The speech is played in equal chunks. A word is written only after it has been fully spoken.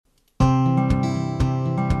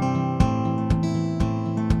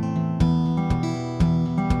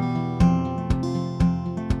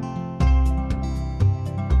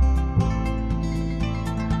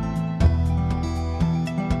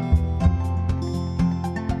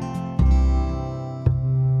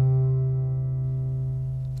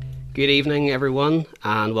Good evening, everyone,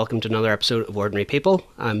 and welcome to another episode of Ordinary People.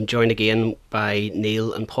 I'm joined again by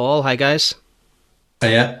Neil and Paul. Hi, guys.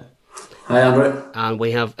 Hiya. Hi, Andrew. And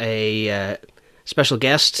we have a special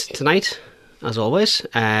guest tonight, as always.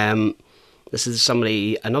 This is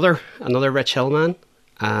another Rich Hill man,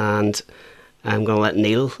 and I'm going to let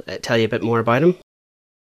Neil tell you a bit more about him.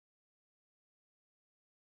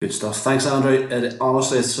 Good stuff. Thanks, Andrew.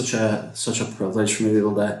 Honestly, it's such a privilege for me to be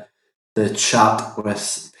able to chat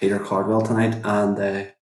with Peter Cardwell tonight.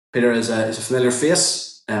 And Peter is a familiar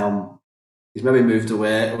face. He's maybe moved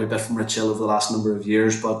away a wee bit from Rich Hill over the last number of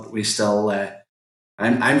years, but we still.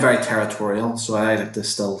 I'm very territorial, so I like to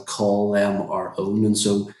still call them our own, and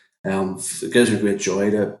so it gives me great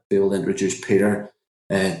joy to be able to introduce Peter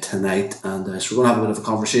tonight. And so we're going to have a bit of a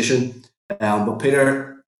conversation. But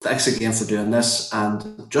Peter, thanks again for doing this.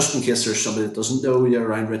 And just in case there's somebody that doesn't know you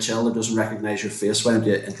around Rich Hill, that doesn't recognise your face, why don't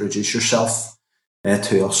you introduce yourself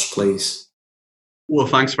to us, please? Well,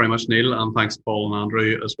 thanks very much, Neil, and thanks Paul and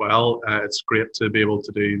Andrew as well. It's great to be able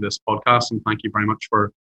to do this podcast, and thank you very much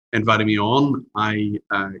for inviting me on. I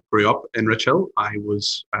grew up in Rich Hill. I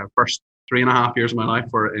was first 3.5 years of my life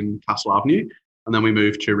were in Castle Avenue, and then we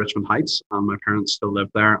moved to Richmond Heights, and my parents still live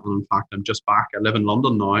there. And in fact, I'm just back. I live in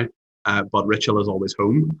London now, but Rich Hill is always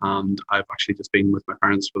home, and I've actually just been with my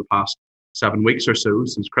parents for the past 7 weeks or so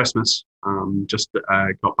since Christmas. Just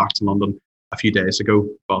got back to London a few days ago,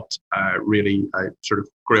 but really I sort of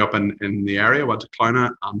grew up in the area, went to Cloughney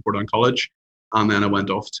and Portadown College, and then I went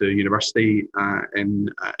off to university in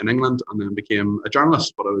England, and then became a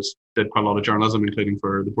journalist. But did quite a lot of journalism, including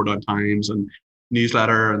for the Portadown Times and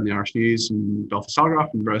Newsletter and the Irish News and Belfast Telegraph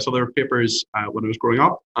and various other papers when I was growing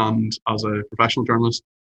up, and as a professional journalist.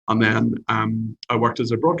 And then I worked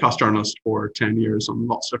as a broadcast journalist for 10 years on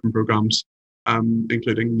lots of different programmes,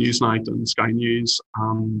 including Newsnight and Sky News.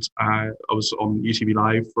 And I was on UTV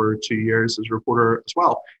Live for 2 years as a reporter as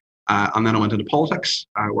well. And then I went into politics.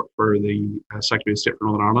 I worked for the Secretary of State for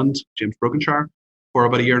Northern Ireland, James Brokenshire, for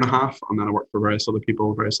about 1.5 years. And then I worked for various other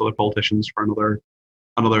people, various other politicians for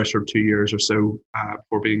another sort of 2 years or so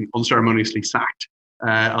before being unceremoniously sacked,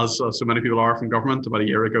 as so many people are from government, about a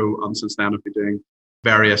year ago. And since then I've been doing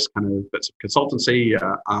various kind of bits of consultancy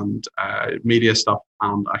and media stuff,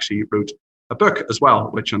 and actually wrote a book as well,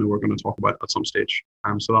 which I know we're going to talk about at some stage.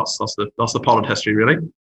 So that's the potted history, really.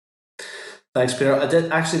 Thanks, Peter. I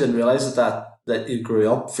didn't realise that you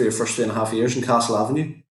grew up for your first 3.5 years in Castle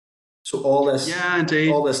Avenue. So all this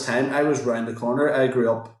time, I was round the corner. I grew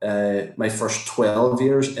up my first 12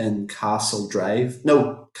 years in Castle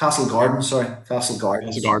Garden. Sorry, Castle Garden.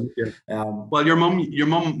 Castle Garden. Yeah. Well, your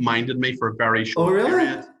mum minded me for a very short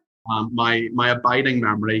period. My abiding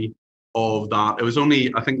memory of that, it was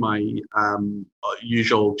only, I think my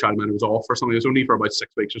usual childminder was off or something. It was only for about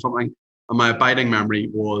 6 weeks or something. And my abiding memory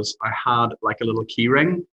was I had like a little key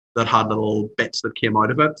ring that had little bits that came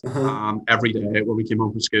out of it. Every day when we came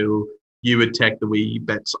home from school, you would take the wee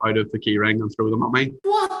bits out of the key ring and throw them at me.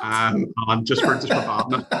 What? And just for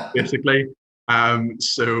badness, basically. And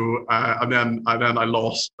then I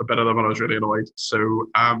lost a bit of them and I was really annoyed. So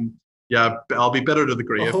yeah, I'll be bitter to the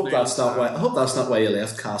grave. I hope that's not why you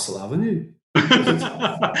left Castle Avenue.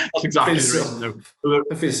 That's exactly the reason. No.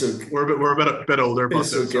 I feel so. We're a bit older, but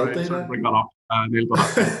so guilty. Sorry, bring that up, Neil.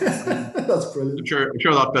 But that's brilliant. I'm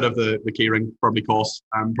sure that bit of the keyring probably cost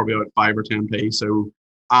probably about 5 or 10p. So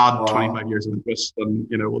add 25 years of interest, and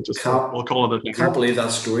we'll call it a. I can't believe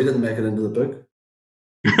that story didn't make it into the book.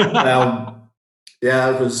 Yeah,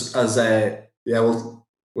 it was Well,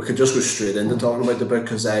 we could just go straight into talking about the book,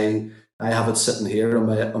 because I have it sitting here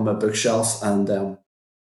on my bookshelf, and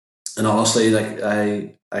honestly, like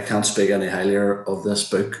I can't speak any highlier of this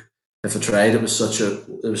book. If I tried, it was such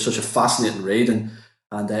a fascinating read, and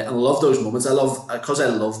I love those moments. I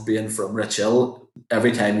love being from Rich Hill.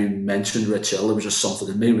 Every time you mentioned Rich Hill, there was just something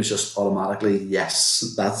in me. It was just automatically,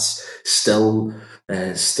 yes, that's still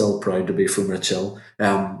proud to be from Rich Hill.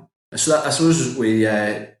 So I suppose we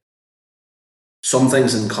some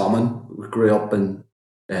things in common. We grew up in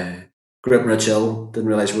Rich Hill. Didn't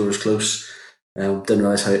realise we were as close. Didn't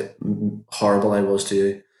realise how horrible I was to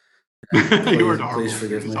you. Please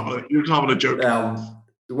forgive me. You're just having a joke.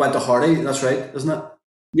 Went to Hardy, that's right, isn't it?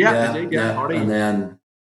 Yeah, I did, Hardy. And then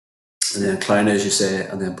Cloughney, as you say,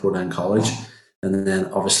 and then Portadown College. And then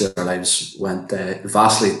obviously our lives went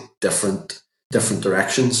vastly different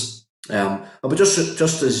directions. But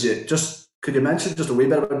could you mention just a wee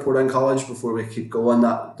bit about Portadown College before we keep going?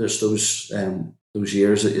 That there's those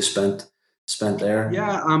years that you spent there.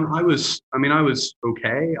 Yeah, I was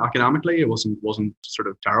okay academically. It wasn't sort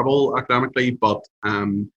of terrible academically, but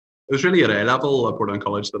it was really at A level at Portadown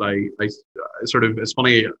College that I sort of, it's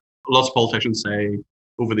funny, lots of politicians say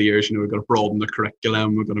over the years, we've got to broaden the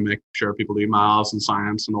curriculum, we're going to make sure people do maths and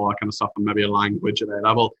science and all that kind of stuff, and maybe a language at A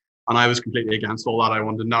level. And I was completely against all that. I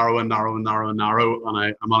wanted to narrow and narrow and narrow and narrow, and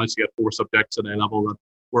I managed to get 4 subjects at A level that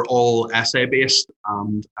were all essay based,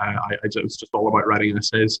 and it was just all about writing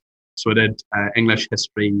essays. So I did English,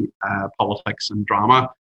 history, politics, and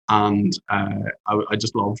drama, and I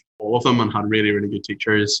just loved all of them and had really, really good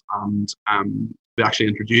teachers. And they actually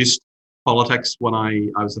introduced politics when I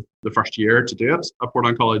was the first year to do it at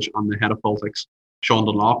Portdown College, and the head of politics, Sean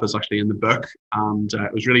Dunlop, is actually in the book. And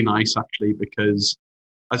it was really nice actually, because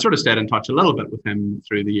I sort of stayed in touch a little bit with him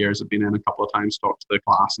through the years. I've been in a couple of times, talked to the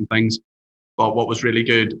class and things. But what was really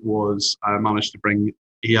good was I managed to bring,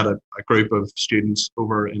 he had a group of students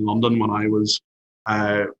over in London when I was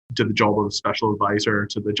did the job of special advisor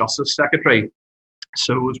to the Justice Secretary.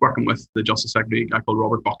 So I was working with the Justice Secretary, a guy called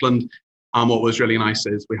Robert Buckland. And what was really nice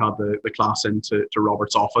is we had the class into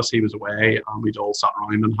Robert's office. He was away, and we'd all sat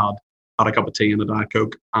around and had a cup of tea and a Diet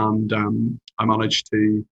Coke. And I managed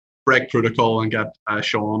to break protocol and get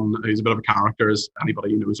Sean, who's a bit of a character, as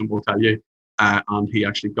anybody who knows him will tell you. And he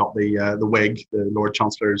actually got the wig, the Lord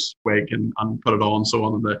Chancellor's wig, and put it on, so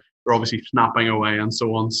on. And they're obviously snapping away and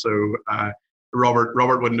so on. So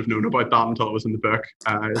Robert wouldn't have known about that until it was in the book.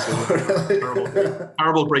 So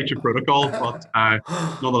terrible breach of protocol, but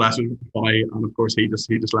nonetheless it was funny. And of course he just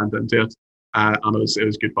lent into it, and it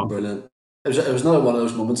was good fun. Brilliant. It was another one of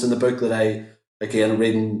those moments in the book that I, again,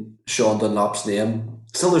 reading Sean Dunlop's name.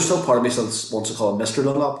 There's still part of me still wants to call him Mr.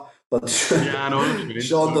 Dunlop. But yeah, I know.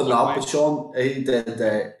 Sean Dunlop, but Sean,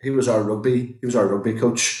 he was our rugby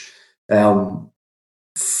coach. I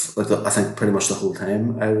think pretty much the whole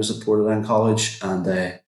time I was at Portdown College, and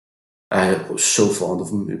I was so fond of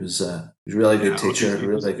him. He was a really good teacher,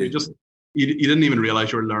 really good. You didn't even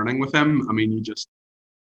realize you were learning with him. I mean, you just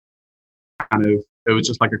it was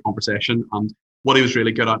just like a conversation. And what he was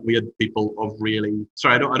really good at, we had people of really,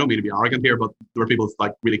 sorry, I don't mean to be arrogant here, but there were people with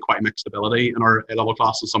like really quite mixed ability in our A-level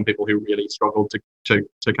classes. Some people who really struggled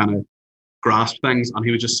to kind of grasp things, and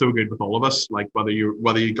he was just so good with all of us. Like whether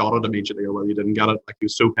you got it immediately or whether you didn't get it, like he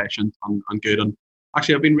was so patient and good. And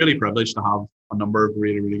actually, I've been really privileged to have a number of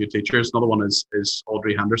really, really good teachers. Another one is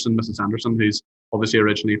Audrey Henderson, Mrs. Henderson, who's obviously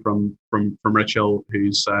originally from Rich Hill,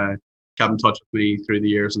 who's kept in touch with me through the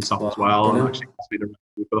years and stuff as well. And actually asked me to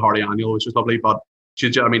for the Hardy Annual, which was lovely. But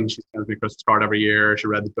she sends me a Christmas card every year. She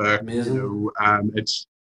read the book. Amazing.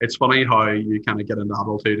 It's funny how you kind of get into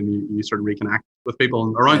adulthood and you sort of reconnect with people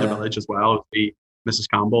and around the village as well. Mrs.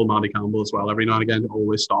 Campbell, Mandy Campbell as well. Every now and again,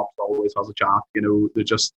 always stops, always has a chat. There's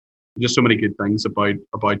just so many good things about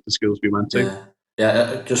the schools we went to.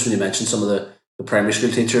 Yeah. Just when you mentioned some of the primary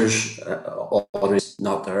school teachers, Audrey's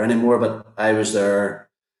not there anymore, but I was there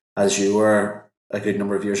as you were a good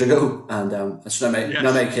number of years ago, and so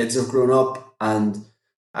now my kids have grown up, and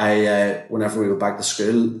I whenever we went back to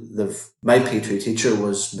school, my P2 teacher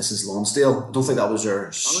was Mrs. Lonsdale. I don't think that was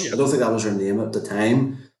her. I don't think that was her name at the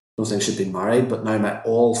time. I don't think she'd been married, but now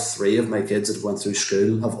all 3 of my kids that went through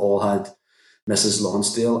school have all had Mrs.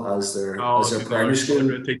 Lonsdale as their primary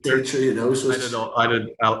school teacher. So I did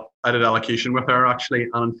elocution with her actually,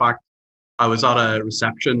 and in fact, I was at a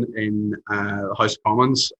reception in the House of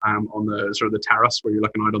Commons on the sort of the terrace where you're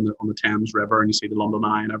looking out on the Thames River and you see the London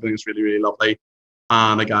Eye and everything is really, really lovely.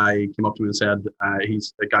 And a guy came up to me and said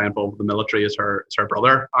he's the guy involved with the military is her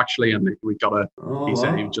brother actually, and we got he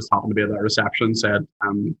said he just happened to be at that reception. Said,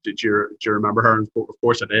 do you remember her? And of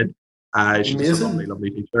course I did. She's a lovely, lovely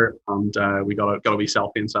teacher, and we got a wee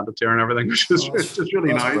selfie and sent it to her and everything, which is just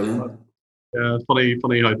really nice. But, yeah, funny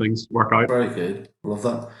how things work out. Very good, love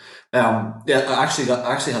that. I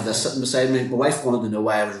actually have this sitting beside me. My wife wanted to know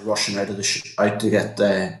why I was rushing out to get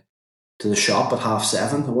to the shop at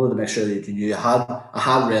 7:30. I wanted to make sure that you knew I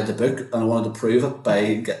had read the book, and I wanted to prove it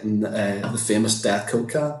by getting the famous Diet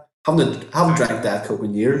Coke can. Haven't drank Diet Coke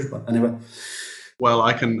in years, but anyway. Well,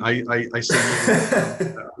 I see.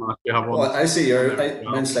 You have one. Well, I see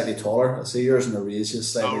mine's slightly taller. I see yours in the raise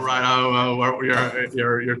just slightly. Oh right.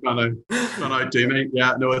 You're trying to outdo me.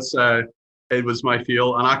 Yeah, no, it was my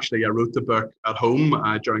feel, and actually I wrote the book at home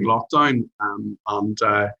during lockdown, and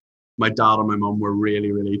my dad and my mum were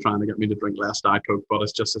really, really trying to get me to drink less Diet Coke, but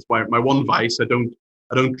it's my one vice. I don't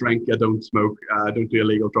drink, I don't smoke, I don't do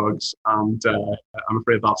illegal drugs, and I'm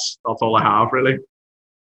afraid that's all I have really.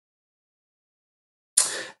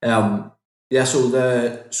 So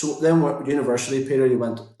then university, Peter, you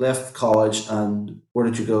left college, and where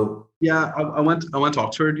did you go? Yeah, I went to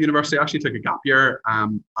Oxford University. I actually took a gap year,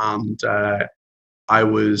 and I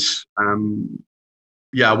was I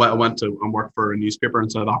went to work for a newspaper in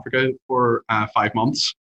South Africa for 5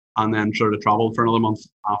 months, and then sort of travelled for another month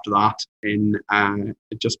after that in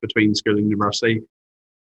just between school and university.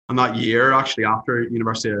 And that year, actually, after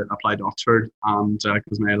university, I applied to Oxford, and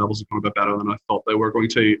because my A levels had gone a bit better than I thought they were going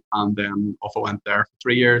to, and then off I went there for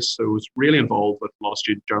 3 years. So I was really involved with a lot of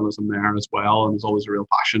student journalism there as well, and it was always a real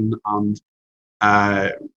passion. And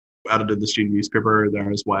edited the student newspaper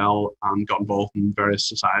there as well, and got involved in various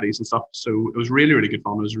societies and stuff. So it was really, really good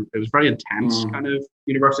fun. It was very intense kind of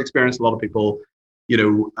university experience. A lot of people,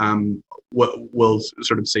 will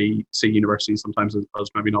sort of see universities sometimes as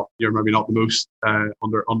maybe not the most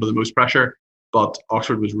under the most pressure, but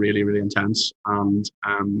Oxford was really, really intense, and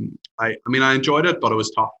I enjoyed it, but it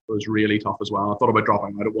was tough. It was really tough as well. I thought about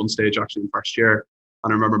dropping out at one stage actually in first year,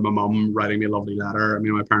 and I remember my mum writing me a lovely letter. I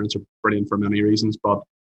mean, my parents are brilliant for many reasons, but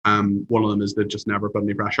one of them is they've just never put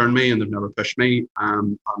any pressure on me, and they've never pushed me.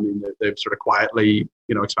 They've sort of quietly,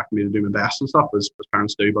 expected me to do my best and stuff as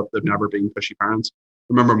parents do, but they've never been pushy parents.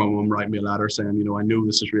 I remember my mum writing me a letter saying, I know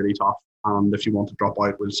this is really tough, and if you want to drop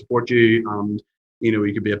out, we'll support you, and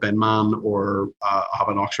you could be a bin man or have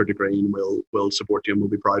an Oxford degree, and we'll support you and we'll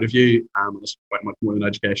be proud of you. It's quite much more than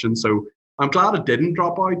education. So I'm glad I didn't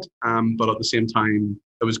drop out, but at the same time,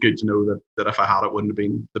 it was good to know that if I had, it wouldn't have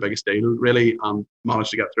been the biggest deal, really, and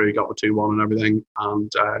managed to get through, got the 2-1 and everything,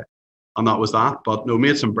 and that was that. But no,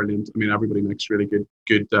 made some brilliant, everybody makes really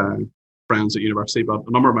good friends at university, but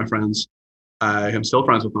a number of my friends, who I'm still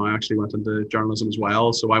friends with now, actually went into journalism as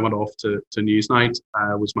well. So I went off to Newsnight,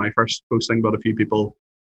 was my first posting, but a few people,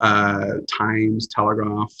 Times,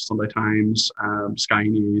 Telegraph, Sunday Times, Sky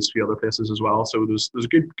News, a few other places as well. So there's a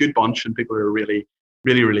good bunch, and people who are really,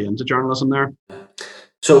 really, really into journalism there.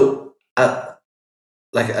 So,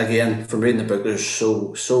 again, from reading the book, there's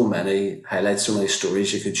so many highlights, so many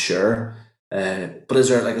stories you could share. But is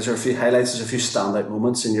there a few highlights, a few standout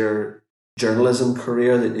moments in your journalism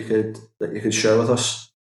career that you could share with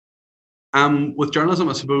us? With journalism,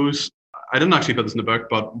 I suppose I didn't actually put this in the book,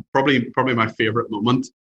 but probably my favorite moment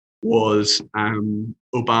was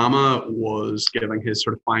Obama was giving his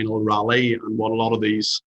sort of final rally, and what a lot of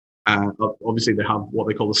these. Obviously, they have what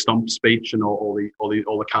they call the stump speech, and all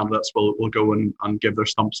the candidates will go and give their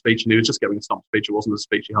stump speech. And he was just giving a stump speech. It wasn't a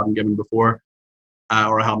speech he hadn't given before,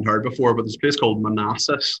 or I hadn't heard before. But there's a place called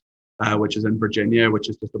Manassas, which is in Virginia, which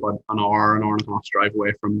is just about an hour and a half drive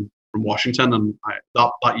away from Washington. And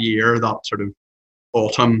that year, that sort of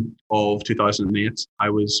autumn of 2008, I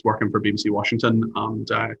was working for BBC Washington, and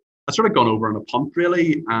I sort of gone over on a punt,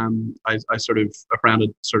 really. A friend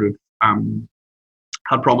had sort of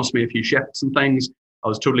had promised me a few shifts and things. I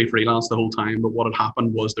was totally freelance the whole time, but what had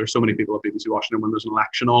happened was there's so many people at BBC Washington when there's an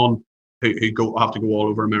election on who have to go all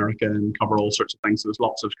over America and cover all sorts of things. So there's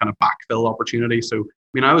lots of kind of backfill opportunities. So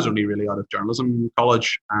I was only really out of journalism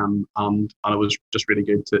college, and it was just really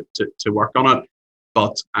good to work on it.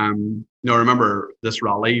 But I remember this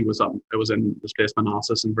rally it was in this place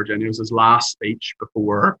Manassas in Virginia. It was his last speech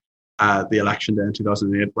before the election day in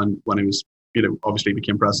 2008 when he was obviously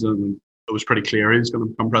became president, and it was pretty clear he was going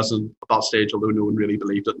to become president at that stage, although no one really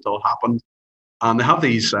believed it until it happened. And they have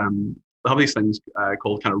these things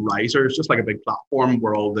called kind of risers, just like a big platform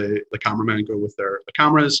where all the cameramen go with their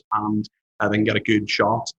cameras, and they can get a good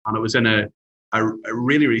shot. And it was in a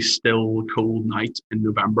really, really still, cold night in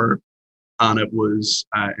November, and it was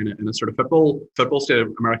in a sort of football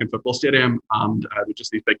stadium, American football stadium, and there were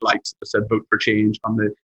just these big lights that said "Vote for Change," and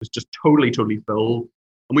it was just totally full.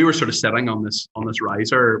 And we were sort of sitting on this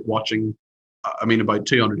riser watching, about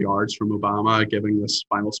 200 yards from Obama giving this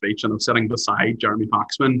final speech, and I'm sitting beside Jeremy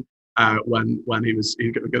Paxman when he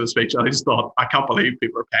gave a speech, and I just thought, I can't believe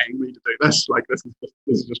people are paying me to do this. Like, this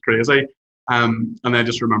is just crazy. And I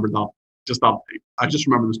just remembered I just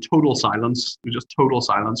remember there's total silence. There was just total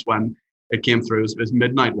silence when it came through. It was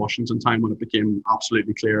midnight Washington time when it became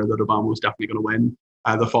absolutely clear that Obama was definitely going to win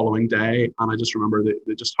the following day. And I just remember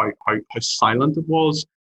just how silent it was,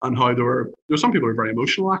 and how there were some people who were very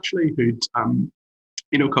emotional, actually, who'd come,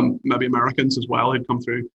 maybe Americans as well, who'd come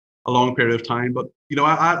through a long period of time. But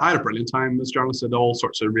I had a brilliant time as a journalist. I did all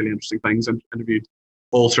sorts of really interesting things and interviewed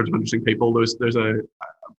all sorts of interesting people.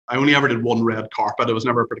 I only ever did one red carpet. I was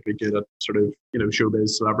never particularly good at sort of showbiz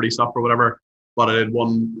celebrity stuff or whatever. But I did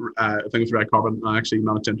one thing with red carpet, and I actually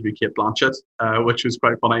managed to interview Kate Blanchett, which was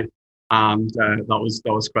quite funny, and that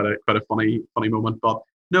was quite a funny moment. But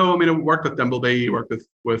no, I worked with Dimbleby, worked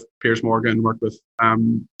with Piers Morgan, worked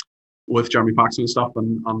with Jeremy Paxman and stuff,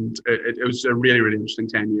 and it was a really, really interesting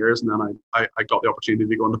 10 years. And then I got the opportunity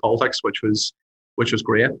to go into politics, which was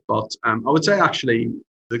great. But I would say actually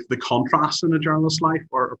the contrast in a journalist's life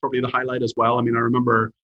are probably the highlight as well. I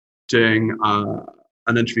remember doing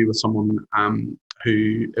an interview with someone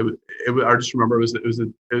I just remember it was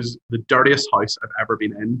the dirtiest house I've ever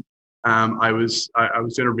been in. I was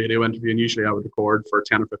doing a radio interview, and usually I would record for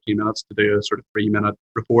 10 or 15 minutes to do a sort of 3 minute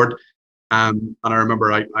report. And I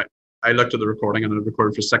remember I looked at the recording and I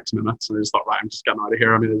recorded for 6 minutes, and I just thought, right, I'm just getting out of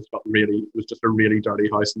here. I mean, it was just a really dirty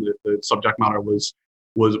house, and the subject matter was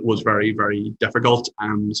very, very difficult.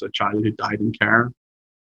 As a child who died in care,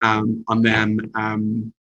 and then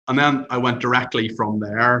I went directly from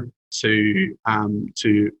there to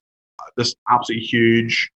this absolutely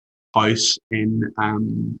huge house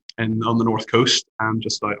on the north coast,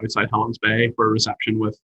 just outside Helens Bay, for a reception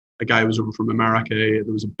with a guy who was over from America.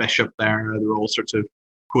 There was a bishop there. There were all sorts of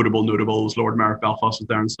quotable notables. Lord Mayor of Belfast was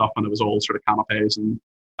there and stuff, and it was all sort of canapes and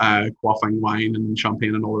quaffing wine and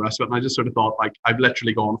champagne and all the rest of it. And I just sort of thought, like, I've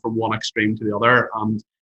literally gone from one extreme to the other, and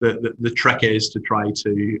the trick is to try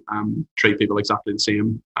to treat people exactly the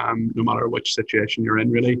same, no matter which situation you're in,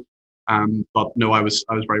 really. But no, I was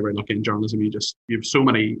very, very lucky in journalism. You have so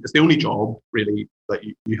many. It's the only job really that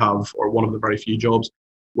you have, or one of the very few jobs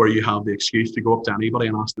where you have the excuse to go up to anybody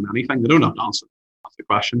and ask them anything. They don't have to answer the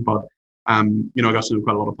question, but I got to know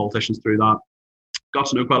quite a lot of politicians through that. Got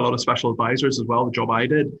to know quite a lot of special advisors as well. The job I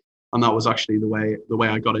did, and that was actually the way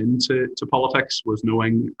I got into politics, was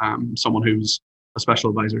knowing someone who's a special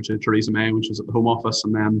advisor to Theresa May when she was at the Home Office,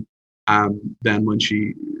 and then when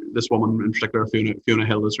this woman in particular, Fiona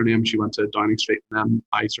Hill is her name, she went to Downing Street, and then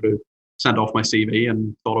I sort of sent off my CV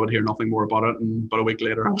and thought I would hear nothing more about it. And about a week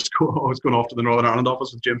later, I was going off to the Northern Ireland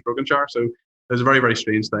office with James Brokenshire. So it was a very, very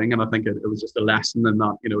strange thing, and I think it was just a lesson in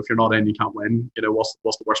that, if you're not in, you can't win. What's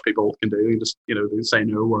the worst people can do? You just they can say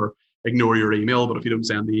no or ignore your email, but if you don't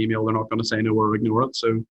send the email, they're not going to say no or ignore it.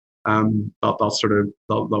 So that was sort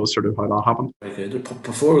of how that happened. Very good.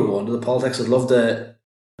 Before we go on to the politics, I'd love to,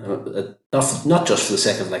 not just for the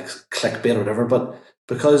sake of like clickbait or whatever, but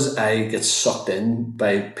because I get sucked in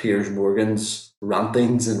by Piers Morgan's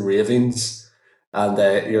rantings and ravings, and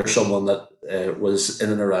you're someone that was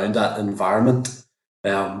in and around that environment.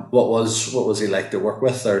 What was he like to work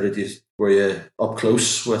with, or were you up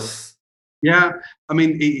close with? Yeah, I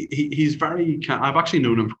mean, he's very. I've actually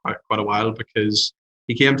known him for quite a while, because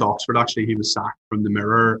he came to Oxford. Actually, he was sacked from the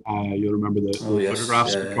Mirror. You'll remember the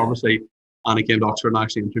photographs, obviously. And he came to Oxford, and I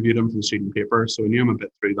actually interviewed him for the student paper, so I knew him a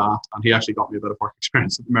bit through that. And he actually got me a bit of work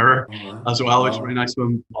experience at the Mirror as well, which is really nice of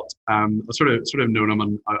him. But I sort of known him,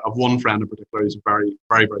 and I've one friend in particular who's a very,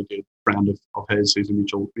 very, very good friend of his, who's a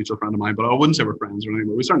mutual friend of mine. But I wouldn't say we're friends or anything,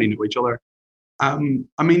 but we certainly know each other. I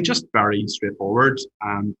mean, just very straightforward.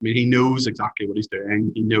 I mean, he knows exactly what he's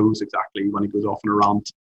doing. He knows exactly when he goes off on a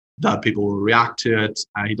rant that people will react to it.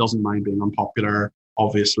 He doesn't mind being unpopular,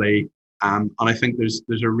 obviously. And I think there's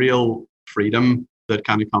a real freedom that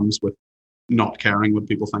kind of comes with not caring what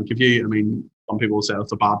people think of you. I mean, some people say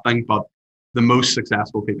it's a bad thing, but the most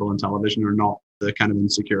successful people on television are not the kind of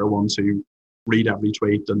insecure ones who read every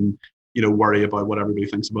tweet and worry about what everybody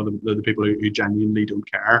thinks about them. They're the people who genuinely don't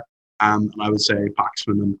care. And I would say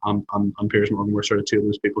Paxman and Piers Morgan were sort of two of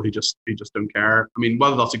those people who just don't care. I mean,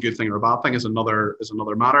 whether that's a good thing or a bad thing is another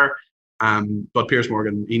matter. But Piers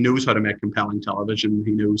Morgan, he knows how to make compelling television.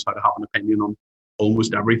 He knows how to have an opinion on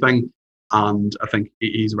almost everything. And I think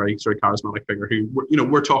he's a very sort of charismatic figure who,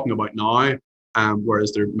 we're talking about now,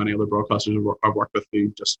 whereas there are many other broadcasters I've worked with who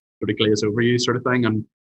just sort of glaze over you sort of thing. And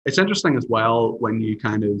it's interesting as well when you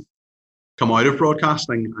kind of come out of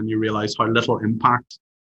broadcasting and you realise how little impact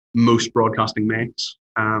most broadcasting makes.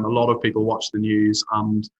 A lot of people watch the news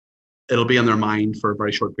and it'll be in their mind for a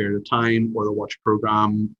very short period of time, or they'll watch a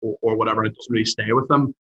programme or whatever, and it doesn't really stay with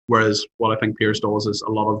them. Whereas what I think Piers does is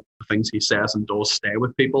a lot of the things he says and does stay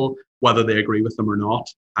with people, whether they agree with them or not.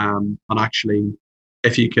 And actually,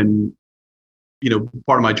 if you can,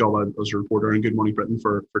 part of my job, I was a reporter in Good Morning Britain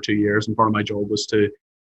for 2 years, and part of my job was to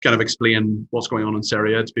kind of explain what's going on in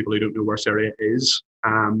Syria to people who don't know where Syria is,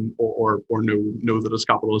 or know that its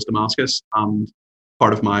capital is Damascus. And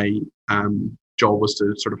part of my job was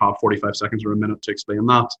to sort of have 45 seconds or a minute to explain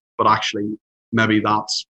that. But actually, maybe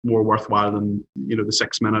that's more worthwhile than the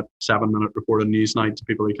 6 minute, 7 minute reported news night to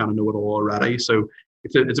people who kind of know it all already. So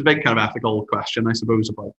it's a big kind of ethical question, I suppose,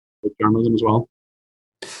 about journalism as well.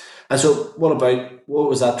 And so, what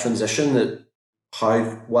was that transition? How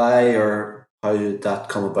did that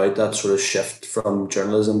come about? That sort of shift from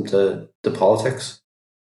journalism to politics?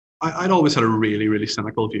 I'd always had a really, really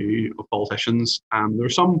cynical view of politicians. There were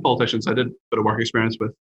some politicians I did a bit of work experience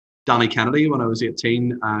with. Danny Kennedy, when I was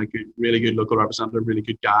 18, really good local representative, really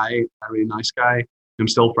good guy, a really nice guy. I'm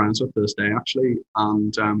still friends with to this day, actually.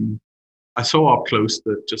 And I saw up close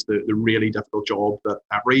the really difficult job that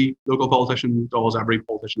every local politician does, every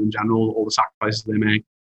politician in general, all the sacrifices they make,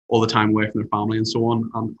 all the time away from their family and so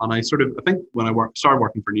on. And I think when I started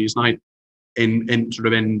working for Newsnight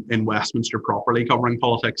in Westminster properly covering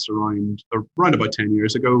politics around about 10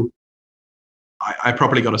 years ago, I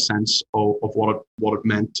properly got a sense of what it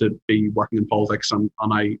meant to be working in politics, and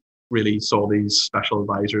I really saw these special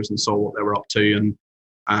advisors and saw what they were up to,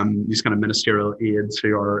 and these kind of ministerial aides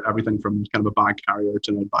who are everything from kind of a bag carrier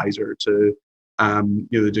to an advisor to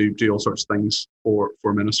they do all sorts of things for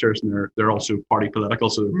ministers, and they're also party political,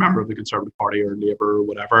 so they're a member of the Conservative Party or Labour or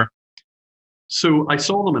whatever. So I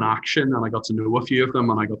saw them in action, and I got to know a few of them,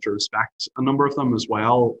 and I got to respect a number of them as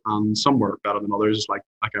well. And some were better than others, like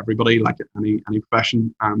everybody, like any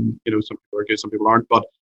profession. Some people are good, some people aren't. But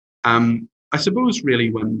I suppose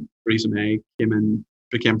really when Theresa May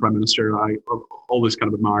became Prime Minister, I always kind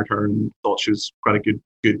of admired her and thought she was quite a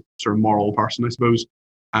good sort of moral person, I suppose.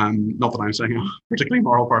 Not that I'm saying a particularly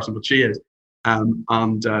moral person, but she is. I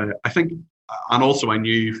think, and also I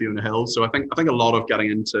knew Fiona Hill, so I think a lot of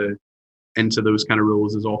getting into those kind of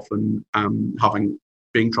roles is often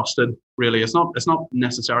being trusted. Really, it's not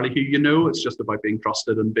necessarily who you know. It's just about being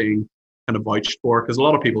trusted and being kind of vouched for. Because a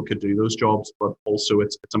lot of people could do those jobs, but also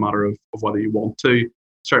it's a matter of whether you want to.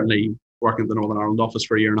 Certainly, working at the Northern Ireland office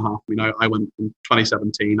for a year and a half. I mean, I went in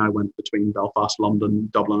 2017. I went between Belfast, London,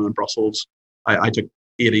 Dublin, and Brussels. I took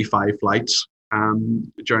 85 flights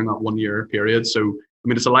during that 1 year period. So I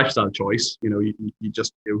mean, it's a lifestyle choice. You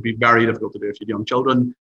it would be very difficult to do if you had young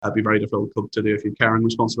children. It'd be very difficult to do if you have caring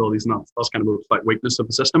responsibilities, and that's kind of a slight weakness of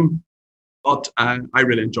the system. But I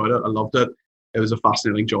really enjoyed it. I loved it. It was a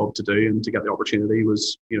fascinating job to do, and to get the opportunity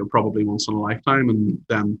was, probably once in a lifetime. And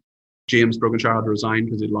then James Brokenshire had resigned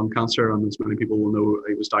because he had lung cancer, and as many people will know,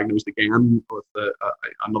 he was diagnosed again with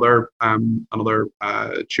another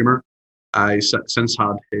tumour. He's since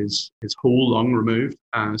had his whole lung removed,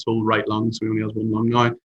 his whole right lung, so he only has one lung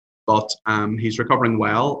now. But he's recovering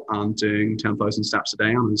well and doing 10,000 steps a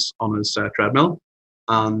day on his treadmill.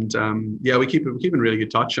 And we keep in really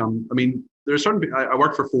good touch. And I mean, there's certain. I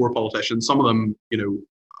work for 4 politicians. Some of them,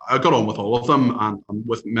 I got on with all of them, and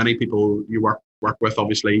with many people you work with,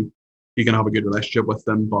 obviously, you can have a good relationship with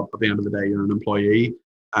them. But at the end of the day, you're an employee.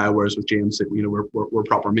 Whereas with James, we're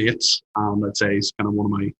proper mates, and I'd say he's kind of one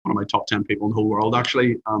of my top 10 people in the whole world,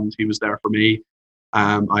 actually. And he was there for me.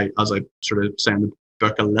 As I sort of say in the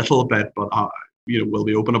book a little bit, but we'll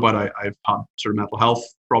be open about it. I've had sort of mental health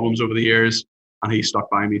problems over the years, and he stuck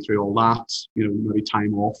by me through all that. Maybe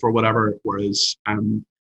time off or whatever. Whereas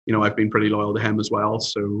I've been pretty loyal to him as well.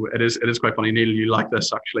 So it is quite funny. Neil, you like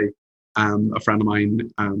this actually. A friend of mine,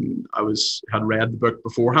 had read the book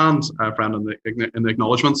beforehand. A friend in the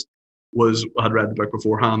acknowledgements had read the book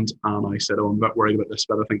beforehand, and I said, I'm a bit worried about this,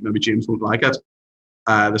 but I think maybe James won't like it.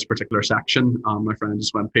 This particular section, and my friend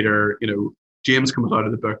just went, Peter, James comes out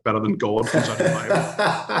of the book better than God comes out of the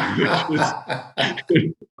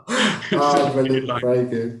Bible. Brilliant. Very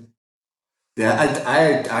good. Yeah,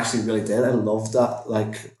 I actually really did. I loved that,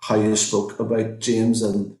 like how you spoke about James,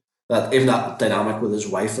 and that even that dynamic with his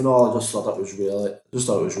wife and all. I just thought it was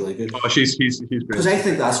really good. Oh, he's great. Because I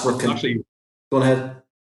think that's what can actually. Go ahead.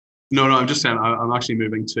 No, I'm just saying I'm actually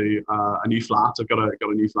moving to a new flat. I've got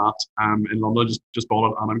a new flat in London. Just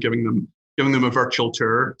bought it, and I'm giving them a virtual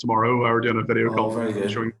tour tomorrow. We're doing a video call. Very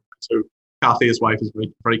good. So Kathy, his wife, is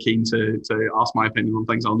very keen to ask my opinion on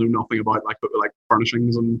things I'll know nothing about, like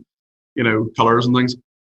furnishings and colours and things.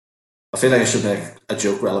 I feel like I should make a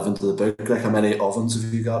joke relevant to the book. Like, how many ovens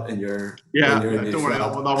have you got in your? Yeah, don't worry.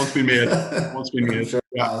 That one's been made. Sure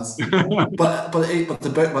yeah. but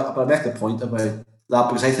the book. But I make the point about that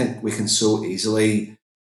because I think we can so easily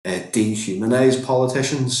dehumanize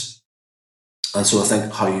politicians, and so I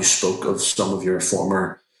think how you spoke of some of your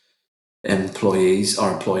former employees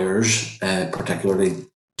or employers, particularly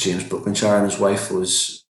James Brokenshire and his wife,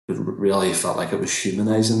 it really felt like it was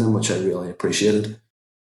humanizing them, which I really appreciated.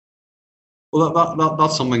 Well,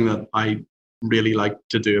 that's something that I really like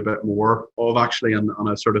to do a bit more of, actually, and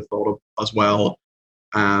I sort of thought of as well.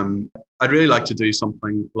 I'd really like to do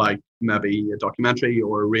something like maybe a documentary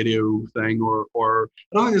or a radio thing, or I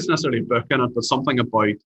don't think there's necessarily a book in it, but something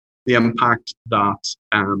about the impact that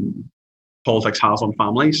politics has on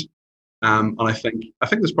families. And I think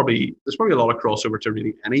there's probably a lot of crossover to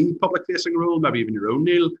really any public facing role, maybe even your own,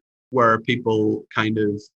 Neil, where people kind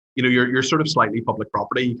of, you're sort of slightly public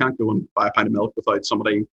property. You can't go and buy a pint of milk without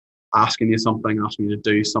somebody asking you to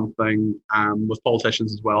do something. With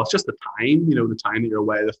politicians as well, it's just the time, the time that you're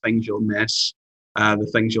away, the things you'll miss, the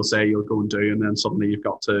things you'll say you'll go and do, and then suddenly you've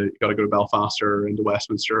got to go to Belfast or into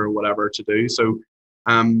Westminster or whatever to do. So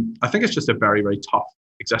I think it's just a very, very tough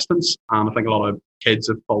existence, and I think a lot of kids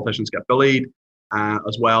of politicians get bullied.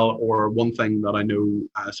 as well. Or one thing that I know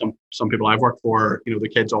some people I've worked for, the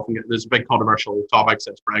kids often there's big controversial topics,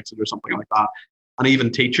 it's Brexit or something like that. And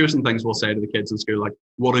even teachers and things will say to the kids in school, like,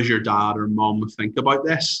 what does your dad or mum think about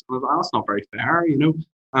this? And that's not very fair,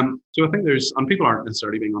 So I think and people aren't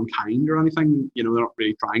necessarily being unkind or anything, they're not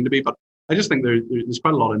really trying to be, but I just think there's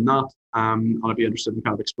quite a lot in that. And I'd be interested in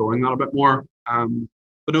kind of exploring that a bit more.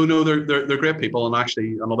 But no, they're great people. And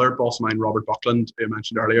actually, another boss of mine, Robert Buckland, who I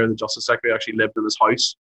mentioned earlier, the Justice Secretary, actually lived in his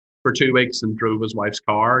house for 2 weeks and drove his wife's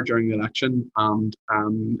car during the election. And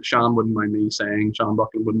Sean Buckland wouldn't mind me saying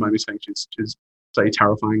she's a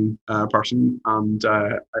terrifying person. And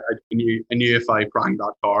I knew if I pranged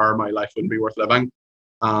that car, my life wouldn't be worth living.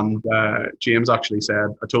 And James actually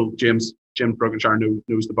said, I told James Brokenshire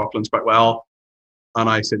knows the Bucklands quite well. And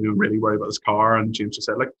I said, I'm really worried about this car. And James just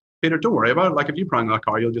said, like, Peter, don't worry about it. Like, if you prang that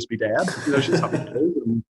car, you'll just be dead. She's happy to do.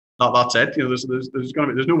 And that's it. There's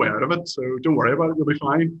no way out of it. So don't worry about it. You'll be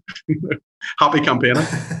fine. Happy campaigning.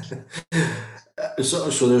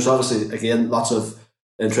 So there's obviously, again, lots of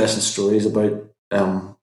interesting stories about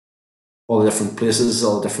all the different places,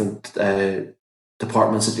 all the different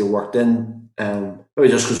departments that you worked in. Maybe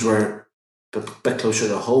just because we're a bit closer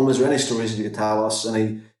to home, is there any stories that you could tell us?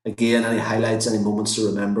 Any highlights, any moments to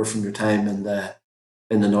remember from your time in the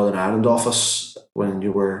Northern Ireland office when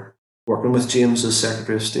you were working with James as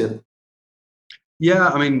Secretary of State? Yeah,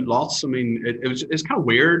 I mean, lots. I mean, it's kind of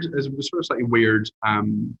weird. It was sort of slightly weird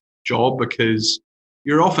job because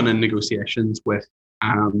you're often in negotiations with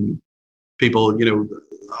people.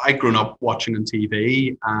 I'd grown up watching on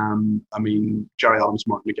TV. I mean, Gerry Adams,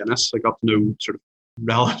 Martin McGuinness, I got to know sort of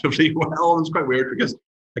relatively well. It was quite weird because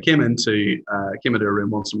I came into a room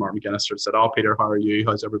once and Martin McGuinness sort of said, "Oh, Peter, how are you?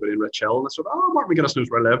 How's everybody in Richhill?" And I said, "Oh, Martin McGuinness knows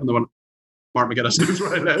where I live." And they went, "Martin McGuinness knows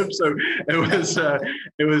where I live." So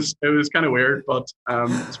it was kind of weird, but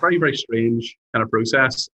it's a very, very strange kind of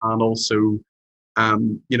process. And also,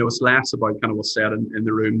 it's less about kind of what's said in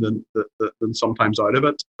the room than sometimes out of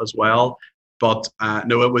it as well. But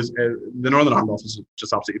no, it was the Northern Ireland office was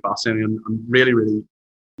just absolutely fascinating and really, really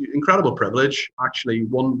incredible privilege. Actually,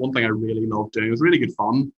 one thing I really loved doing, it was really good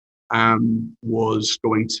fun, was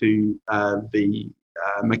going to the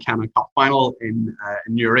McKenna Cup final in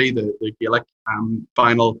Newry, the Gaelic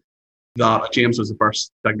final. That James was the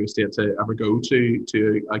first Secretary of State to ever go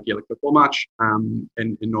to a Gaelic football match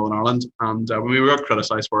in Northern Ireland, and when we got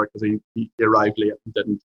criticised for it because he arrived late and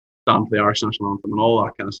didn't stand for the Irish national anthem and all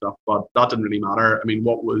that kind of stuff, but that didn't really matter. I mean,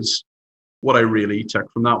 what I really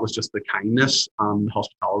took from that was just the kindness and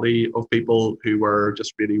hospitality of people who were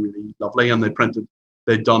just really, really lovely. And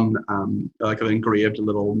they'd done like they engraved a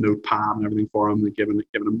little notepad and everything for him. They'd given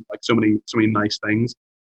him like so many nice things.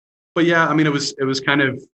 But yeah, I mean, it was kind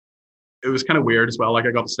of weird as well. Like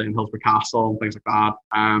I got to stay in Hillsborough Castle and things like that.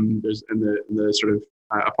 There's in the sort of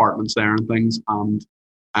apartments there and things,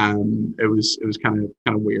 and it was kind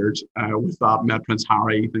of weird with that. Met Prince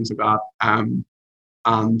Harry, things like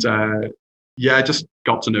that, yeah, I just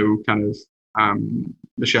got to know kind of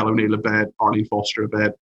Michelle O'Neill a bit, Arlene Foster a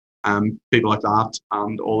bit, people like that,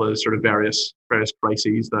 and all the sort of various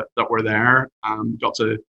crises that were there. Got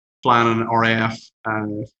to fly on an RAF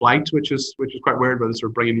flight, which is quite weird, but it's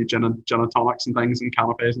sort of bringing you gin and tonics and things and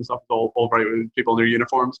canapes and stuff, all very people in their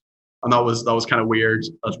uniforms, and that was kind of weird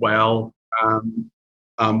as well.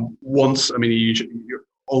 Once, I mean, you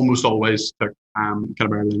almost always took kind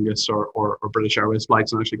of Aer Lingus or British Airways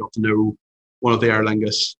flights, and actually got to know one of the Aer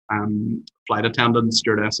Lingus flight attendants,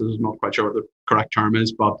 stewardesses, I'm not quite sure what the correct term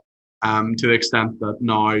is, but to the extent that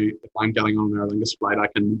now if I'm getting on an Aer Lingus flight, I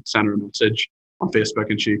can send her a message on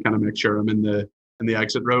Facebook and she kind of makes sure I'm in the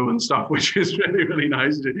exit row and stuff, which is really, really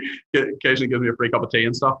nice. She occasionally gives me a free cup of tea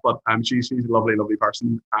and stuff, but she's a lovely, lovely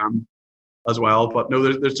person as well. But no,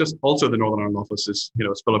 there's just also the Northern Ireland office is,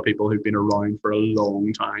 it's full of people who've been around for a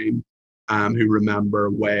long time, who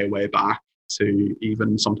remember way, way back to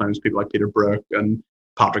even sometimes people like Peter Brook and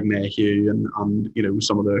Patrick Mayhew and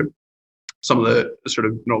some of the sort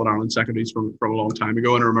of Northern Ireland secretaries from a long time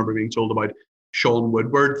ago. And I remember being told about Sean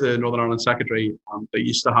Woodward, the Northern Ireland secretary. They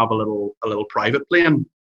used to have a little private plane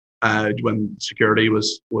when security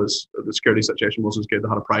was the security situation wasn't as good. They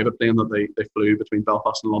had a private plane that they flew between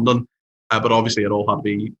Belfast and London, but obviously it all had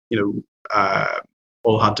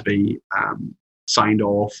to be signed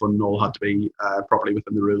off and all had to be properly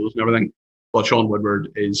within the rules and everything. But Sean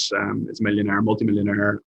Woodward is a millionaire,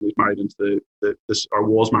 multimillionaire. He's married into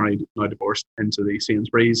was married, now divorced, into the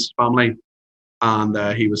Sainsbury's family. And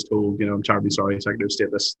he was told, I'm terribly sorry, Secretary of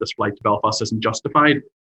State, this flight to Belfast isn't justified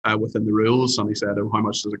within the rules. And he said, how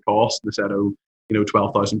much does it cost? And they said,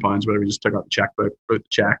 £12,000, whatever. He just took out the checkbook, wrote the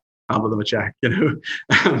check, handle them a check, you know.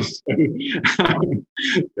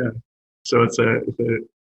 Yeah. So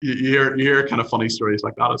you hear kind of funny stories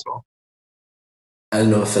like that as well. I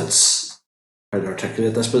don't know if it's how to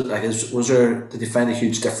articulate this, but like, did you find a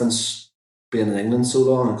huge difference being in England so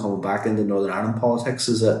long and coming back into Northern Ireland politics?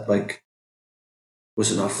 Is it like,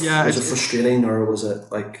 was it not? Yeah, was it frustrating, or was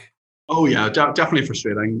it like? Oh yeah, definitely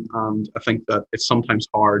frustrating, and I think that it's sometimes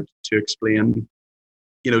hard to explain.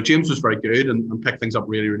 You know, James was very good and picked things up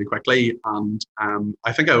really, really quickly. And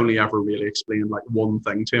I think I only ever really explained like one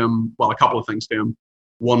thing to him. Well, a couple of things to him.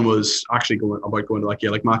 One was actually going to like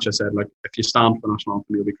Gaelic match. I said, like, if you stand for the national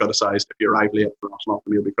anthem, you'll be criticised. If you arrive late for the national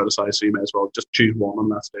anthem, you'll be criticised. So you may as well just choose one and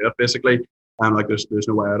let's do it, basically. Like there's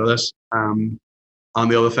no way out of this. And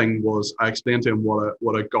the other thing was I explained to him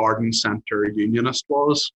what a garden centre unionist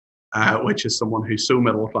was, which is someone who's so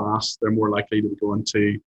middle class, they're more likely to be going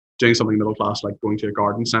to doing something middle class like going to a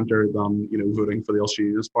garden centre than, you know, voting for the Ulster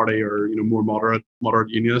Unionist Party or, you know, more moderate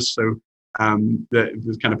unionists. So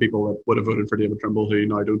the kind of people that would have voted for David Trimble who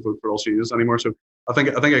now don't vote for Ulster Unionists anymore. So I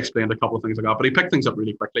think I explained a couple of things like that, but he picked things up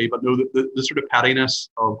really quickly. But no, the sort of pettiness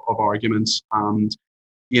of arguments and,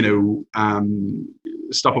 you know,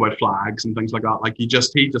 stuff about flags and things like that, like he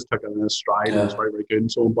just took it in his stride and was very, very good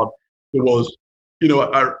and so on. But there was, you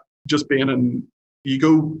know, just being in, you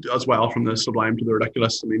go as well from the sublime to the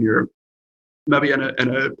ridiculous. I mean, you're maybe in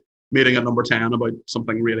a meeting at Number 10 about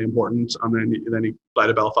something really important, and then you fly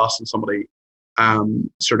to Belfast and somebody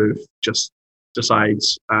sort of just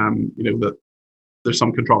decides you know, that there's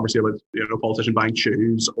some controversy about, you know, a politician buying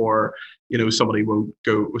shoes, or, you know, somebody won't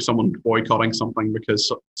go with someone boycotting something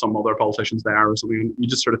because some other politician's there or something. You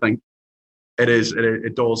just sort of think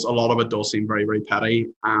it does, a lot of it does seem very, very petty,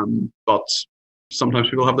 but sometimes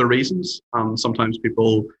people have their reasons, and sometimes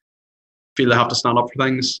people feel they have to stand up for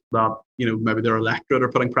things that, you know, maybe their electorate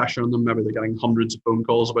are putting pressure on them. Maybe they're getting hundreds of phone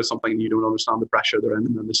calls about something and you don't understand the pressure they're in,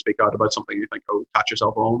 and then they speak out about something and you think, oh, catch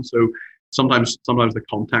yourself on. So sometimes the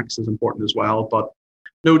context is important as well. But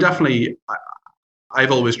no, definitely,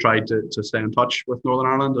 I've always tried to stay in touch with Northern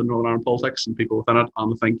Ireland and Northern Ireland politics and people within it.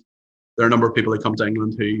 And I think there are a number of people who come to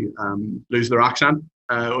England who lose their accent,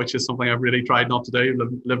 which is something I've really tried not to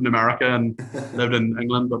do. Lived in America and lived in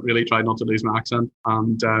England, but really tried not to lose my accent.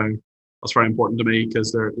 And that's very important to me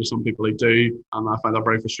because there's some people who do, and I find that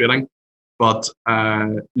very frustrating. But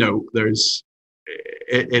no, it is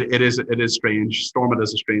strange. Stormont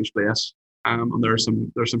is a strange place, and there's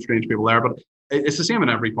some strange people there. But it's the same in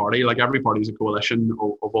every party. Like every party is a coalition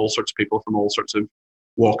of all sorts of people from all sorts of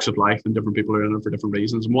walks of life, and different people are in it for different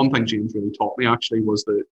reasons. And one thing James really taught me actually was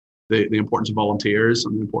the importance of volunteers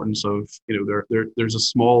and the importance of, you know, there's a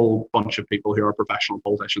small bunch of people who are professional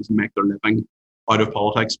politicians and make their living out of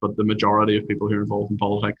politics, but the majority of people who are involved in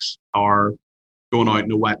politics are going out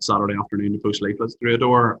on a wet Saturday afternoon to post leaflets through a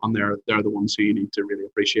door, and they're the ones who you need to really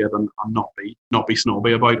appreciate and not be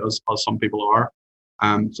snobby about as some people are.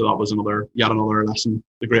 So that was yet another lesson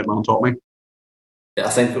the great man taught me. Yeah, I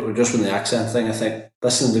think just with the accent thing, I think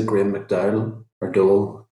listening to Graham McDowell or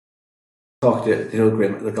Dole talk to, you know,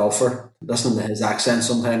 Graham the golfer, listening to his accent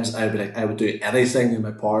sometimes, I'd be like, I would do anything in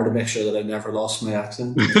my power to make sure that I never lost my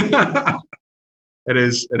accent. It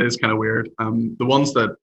is kind of weird. The ones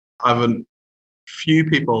that I have a few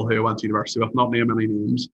people who I went to university with, not name any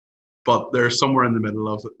names, but they're somewhere in the middle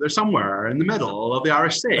of the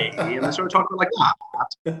Irish Sea, and they sort of talking like that.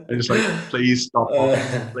 I'm just like, please stop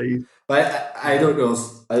talking, please. But I don't know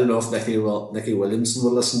if Nicky Williamson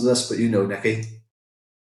will listen to this, but you know Nicky.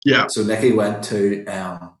 Yeah. So Nicky went to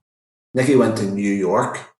New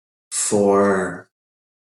York for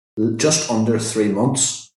just under 3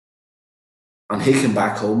 months, and he came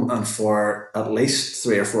back home, and for at least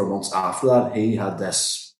 3 or 4 months after that, he had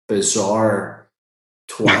this bizarre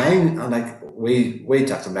twang, and like we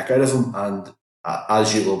took the mick out of him, and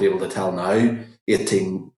as you will be able to tell now,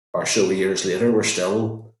 18 or so years later, we're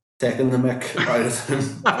still taking the mick out of him.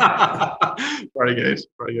 Very good.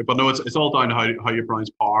 But no, it's all down to how you pronounce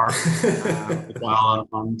power as well.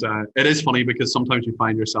 And it is funny because sometimes you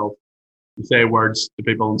find yourself, you say words to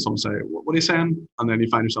people and some say, what are you saying? And then you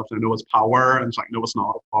find yourself saying, no, it's power. And it's like, no, it's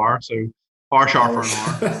not, it's power. So power sharper and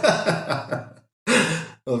R.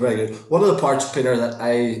 Well, very good. One of the parts, Peter, that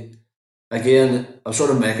I'm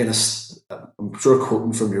sort of making this, I'm sort of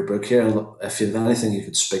quoting from your book here, and if you have anything you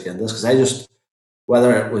could speak in this, because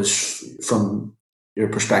whether it was from your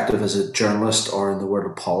perspective as a journalist or in the world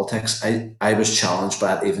of politics, I was challenged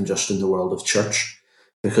by it even just in the world of church,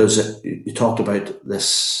 because you talked about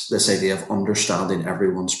this idea of understanding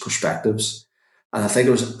everyone's perspectives. And I think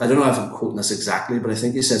it was, I don't know if I'm quoting this exactly, but I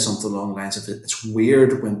think you said something along the lines of it's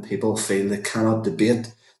weird when people feel they cannot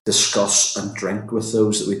debate discuss and drink with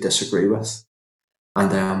those that we disagree with.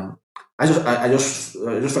 And I just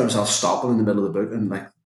found myself stopping in the middle of the book and like,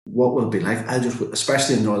 what would it be like?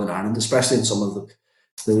 Especially in Northern Ireland, especially in some of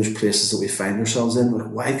those places that we find ourselves in. Like,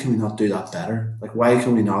 why can we not do that better? Like, why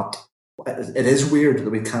can we not? It is weird that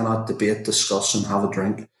we cannot debate, discuss, and have a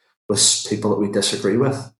drink with people that we disagree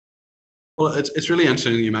with. Well, it's really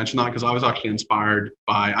interesting that you mentioned that, because I was actually inspired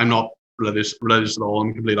by. I'm not religious at all.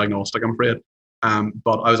 I'm completely agnostic, I'm afraid.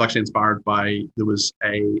 But I was actually inspired by, there was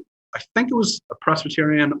I think it was a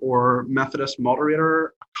Presbyterian or Methodist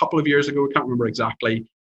moderator a couple of years ago. I can't remember exactly,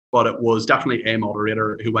 but it was definitely a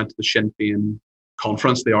moderator who went to the Sinn Féin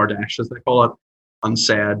conference, the Ardèche as they call it, and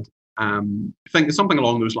said, I think it's something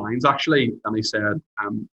along those lines actually. And he said,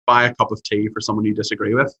 buy a cup of tea for someone you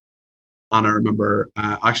disagree with. And I remember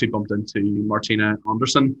I actually bumped into Martina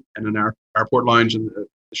Anderson in an airport lounge, and the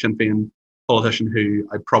Sinn Féin politician who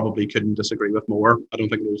I probably couldn't disagree with more. I don't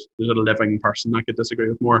think there's a living person I could disagree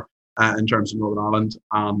with more in terms of Northern Ireland.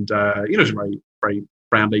 And she's a very, very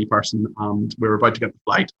friendly person. And we were about to get the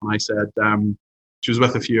flight, and I said, she was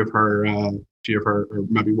with a few of her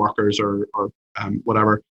maybe workers or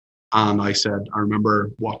whatever. And I said, I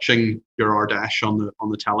remember watching your Ardèche on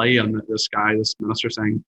the telly, and this minister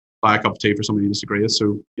saying, buy a cup of tea for somebody you disagree with.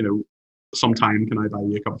 So, sometime can I buy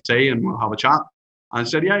you a cup of tea and we'll have a chat? And I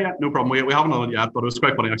said, yeah, no problem. We haven't done it yet, but it was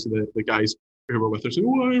quite funny actually. The guys who were with us said,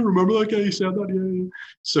 oh, I remember that guy who said that. Yeah.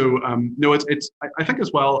 So, no, I think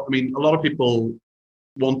as well, I mean, a lot of people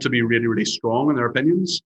want to be really, really strong in their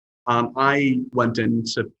opinions. And I went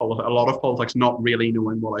into a lot of politics not really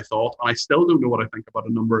knowing what I thought. And I still don't know what I think about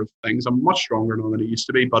a number of things. I'm much stronger now than I used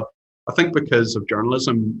to be. But I think because of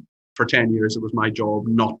journalism, for 10 years, it was my job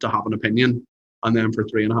not to have an opinion. And then for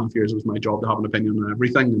 3.5 years, it was my job to have an opinion on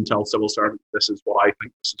everything, until Civil started, this is what I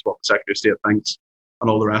think, this is what the Secretary of State thinks, and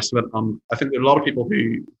all the rest of it. I think there are a lot of people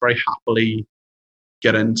who very happily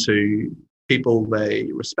get into people they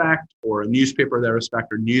respect, or a newspaper they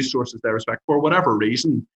respect, or news sources they respect, for whatever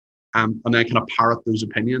reason, and then kind of parrot those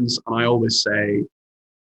opinions. And I always say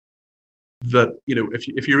that,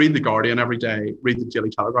 if you read The Guardian every day, read the Daily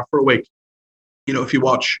Telegraph for a week, if you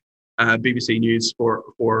watch BBC News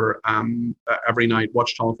for every night,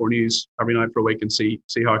 watch Channel 4 News every night for a week and see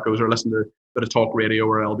how it goes, or listen to a bit of talk radio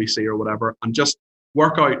or LBC or whatever, and just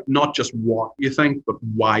work out not just what you think, but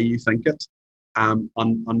why you think it,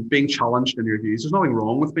 and being challenged in your views. There's nothing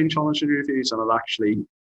wrong with being challenged in your views, and it actually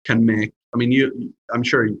can make, I mean, I'm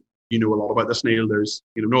sure you know a lot about this, Neil. There's,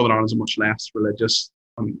 Northern Ireland's a much less religious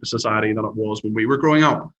society than it was when we were growing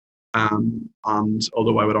up. And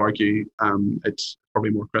although I would argue it's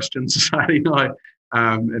probably more Christian society now,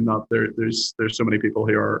 in that there's so many people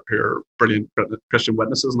who are brilliant Christian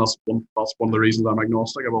witnesses, and that's one of the reasons I'm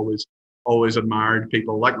agnostic. I've always admired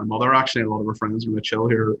people like my mother, actually, and a lot of her friends from Rich Hill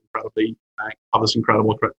who are incredibly have this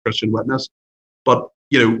incredible Christian witness. But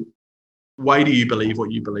why do you believe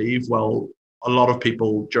what you believe? Well, a lot of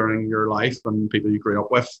people during your life and people you grew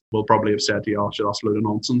up with will probably have said to you, oh, that's a load of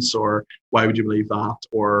nonsense, or why would you believe that?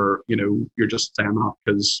 Or, you're just saying that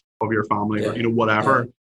because of your family, or, whatever.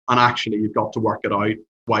 Yeah. And actually, you've got to work it out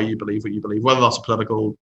why you believe what you believe, whether that's a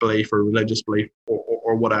political belief or religious belief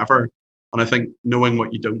or whatever. And I think knowing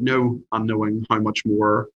what you don't know, and knowing how much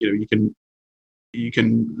more, you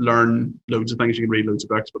can learn loads of things, you can read loads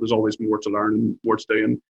of books, but there's always more to learn and more to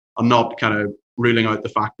do. And not kind of ruling out the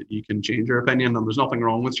fact that you can change your opinion. And there's nothing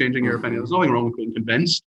wrong with changing your opinion. There's nothing wrong with being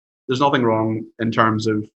convinced. There's nothing wrong in terms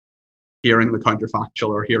of hearing the counterfactual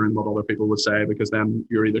or hearing what other people would say, because then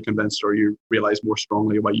you're either convinced or you realize more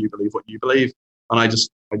strongly why you believe what you believe. And I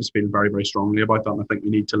just feel very, very strongly about that. And I think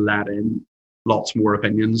we need to let in lots more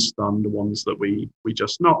opinions than the ones that we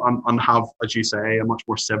just not, and have, as you say, a much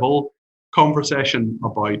more civil conversation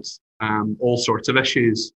about all sorts of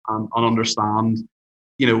issues, and understand.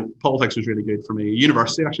 Politics was really good for me.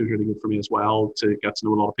 University actually was really good for me as well, to get to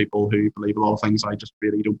know a lot of people who believe a lot of things I just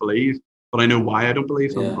really don't believe, but I know why I don't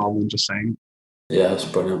believe them, rather than just saying. Yeah, that's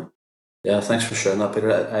brilliant. Yeah, thanks for sharing that,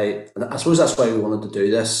 Peter. I suppose that's why we wanted to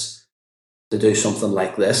do this, to do something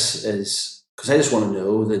like this, is because I just want to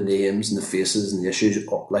know the names and the faces and the issues,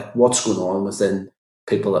 like what's going on within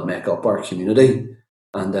people that make up our community,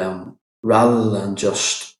 and rather than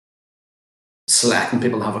just selecting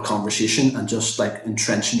people to have a conversation and just like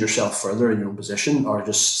entrenching yourself further in your own position, or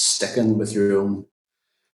just sticking with your own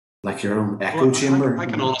echo chamber. I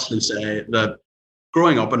can honestly say that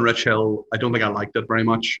growing up in Rich Hill, I don't think I liked it very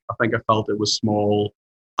much. I think I felt it was small,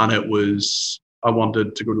 and I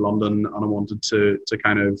wanted to go to London, and I wanted to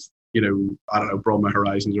kind of, I don't know, broaden my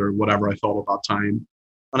horizons or whatever I thought at that time.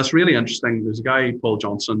 And it's really interesting. There's a guy, Paul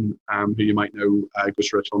Johnson, who you might know, goes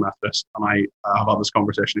to Ritual Methodist, and I have had this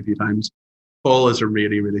conversation a few times. Paul is a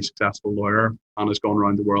really, really successful lawyer and has gone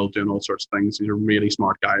around the world doing all sorts of things. He's a really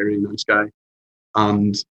smart guy, really nice guy,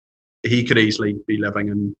 and he could easily be living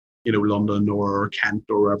in, London or Kent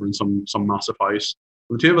or wherever in some massive house.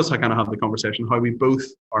 The two of us, I kind of had the conversation how we both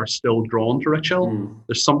are still drawn to Ritual.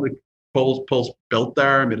 There's something. Paul's built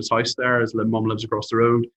there, made his house there. His mum lives across the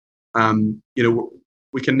road.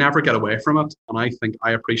 We can never get away from it, and I think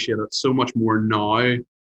I appreciate it so much more now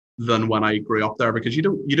than when I grew up there, because you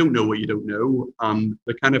don't know what you don't know, and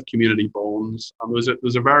the kind of community bonds. And there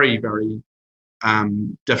was a very, very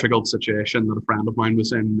difficult situation that a friend of mine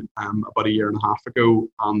was in about a year and a half ago,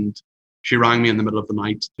 and she rang me in the middle of the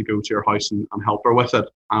night to go to her house and help her with it.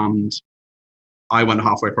 And I went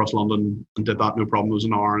halfway across London and did that, no problem. It was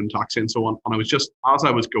an hour in taxi and so on. And I was just, as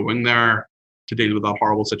I was going there to deal with that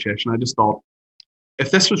horrible situation, I just thought,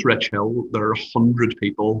 if this was Rich Hill, there are 100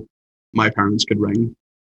 people my parents could ring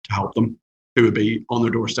to help them, who would be on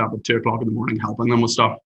their doorstep at 2 o'clock in the morning helping them with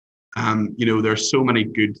stuff. There's so many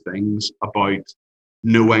good things about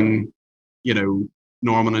knowing,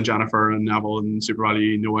 Norman and Jennifer and Neville and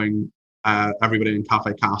SuperValu, knowing everybody in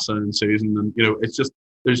Cafe Casa and Susan, and it's just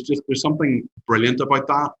there's something brilliant about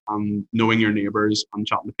that, and knowing your neighbours and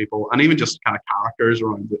chatting to people, and even just kind of characters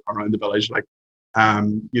around the village, like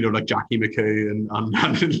like Jackie McCoo and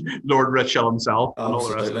Lord Rich Hill himself. And all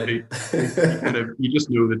the rest of it. You just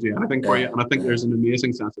know that do anything for you. And I think there's an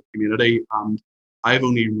amazing sense of community. And I've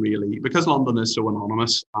only really, because London is so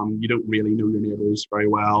anonymous, you don't really know your neighbours very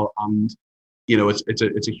well, and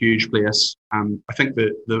it's a huge place. I think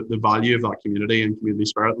the value of that community and community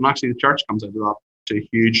spirit, and actually the church comes into that to a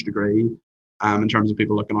huge degree, in terms of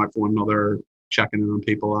people looking out for one another, checking in on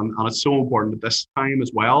people, and it's so important at this time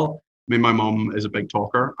as well. I mean, my mum is a big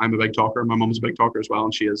talker. I'm a big talker. My mum's a big talker as well,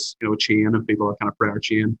 and she has, a chain of people, a kind of prayer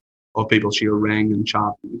chain of people she'll ring and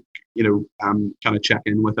chat, and, kind of check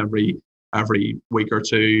in with every week or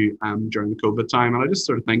two during the COVID time. And I just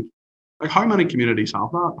sort of think, like, how many communities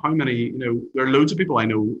have that? How many, there are loads of people I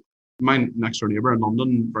know. My next door neighbour in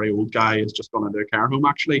London, very old guy, has just gone into a care home,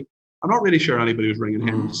 actually. I'm not really sure anybody was ringing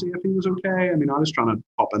him to see if he was okay. I mean, I was trying to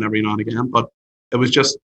pop in every now and again, but it was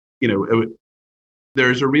just,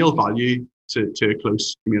 there's a real value to a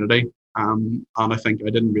close community. And I think I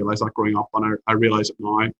didn't realise that growing up, and I realise it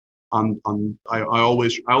now. And I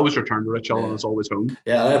always return to Ritual, and it's always home.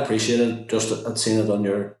 Yeah, I appreciate it. Just I'd seen it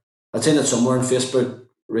somewhere on Facebook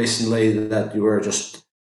recently that you were just,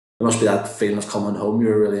 there must be that feeling of coming home. You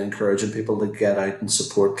were really encouraging people to get out and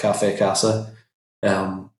support Cafe Casa.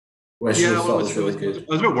 Which I thought was really good.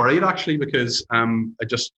 I was a bit worried actually, because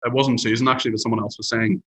it wasn't Susan actually, but someone else was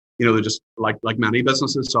saying, they're just like many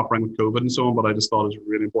businesses suffering with COVID and so on. But I just thought it was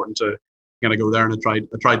really important to kind of go there, and I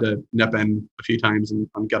tried to nip in a few times and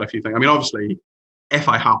get a few things. I mean, obviously, if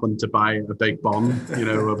I happened to buy a big bun,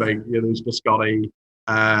 a big, those biscotti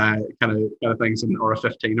kind of things, or a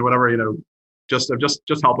 15 or whatever, just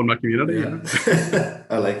helping my community. Yeah.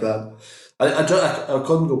 I like that. I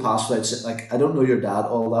couldn't go past without saying, like, I don't know your dad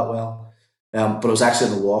all that well, but I was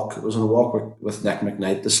actually on a walk. I was on a walk with Nick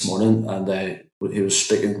McKnight this morning, and he was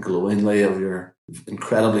speaking incredibly glowingly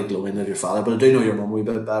of your father. But I do know your mum a wee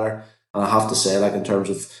bit better, and I have to say, like, in terms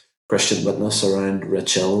of Christian witness around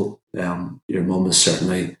Rich Hill, your mum is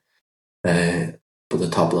certainly at the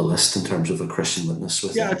top of the list in terms of a Christian witness.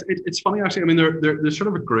 It's funny actually. I mean, there's sort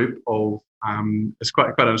of a group of it's quite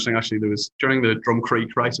interesting actually. There was, during the Drumcree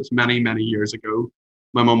crisis many years ago,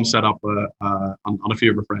 my mum set up and a few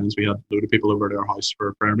of her friends, we had a load of people over at our house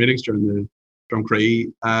for prayer meetings during the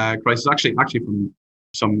Drumcree crisis. Actually from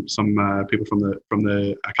some people from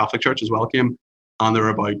the Catholic Church as well came, and there were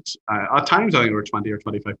about at times I think there were 20 or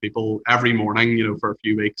 25 people every morning, for a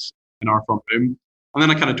few weeks in our front room. And then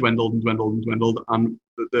it kind of dwindled, and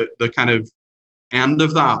the kind of end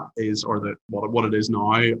of that is, or what it is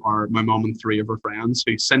now, are my mum and 3 of her friends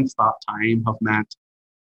who since that time have met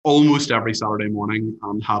almost every Saturday morning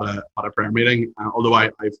and had a prayer meeting. Although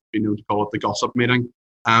I've been known to call it the gossip meeting,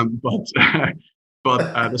 but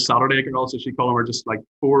the Saturday girls, as she call them, are just like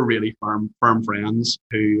 4 really firm friends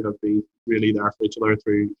who have been really there for each other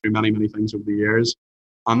through many things over the years.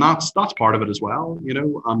 And that's part of it as well,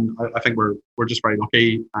 and I think we're just very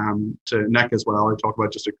lucky to Nick as well. I talk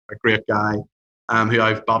about just a great guy who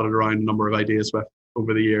I've batted around a number of ideas with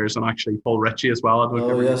over the years, and actually Paul Ritchie as well.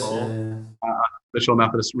 Ritual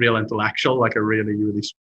Methodist, real intellectual, like a really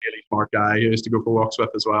smart guy who used to go for walks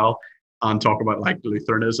with as well, and talk about like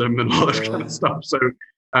Lutheranism and all this kind of stuff. So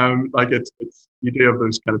like it's you do have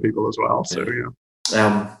those kind of people as well. So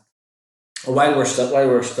while we're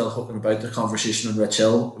still talking about the conversation on Rich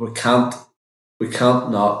Hill, we can't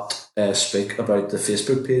not speak about the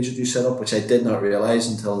Facebook page that you set up, which I did not realize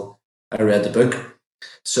until I read the book.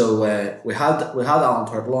 So we had Alan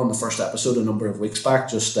Turtle on the first episode a number of weeks back,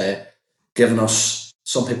 just giving us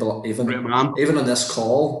some people even on this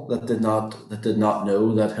call that did not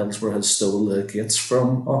know that Hillsborough had stole the gates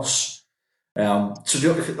from us. So do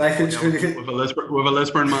you, like with a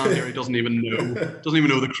Lisburn man here, he doesn't even know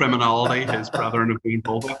the criminality his brethren have been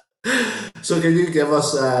involved with. So can you give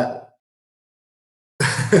us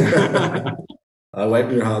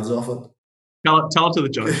wiping your hands off it? Tell it to the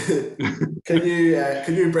judge. Can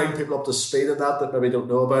you bring people up to speed on that maybe don't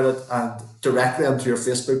know about it, and direct them to your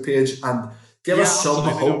Facebook page and give us some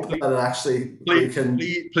hope that it actually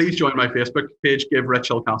please join my Facebook page. Give Rich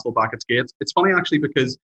Hill Castle back its gates. It's funny actually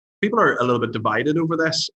because people are a little bit divided over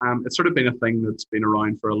this. It's sort of been a thing that's been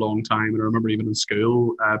around for a long time, and I remember even in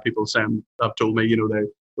school, people have told me, they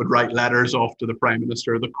would write letters off to the Prime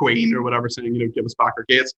Minister or the Queen or whatever, saying, give us back our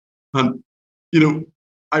gates. And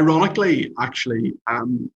ironically, actually,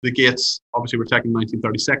 the gates obviously were taken in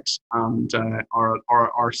 1936 and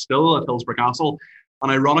are still at Hillsborough Castle.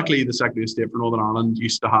 And ironically, the Secretary of State for Northern Ireland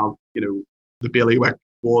used to have, the bailiwick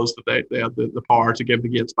was that they had the power to give the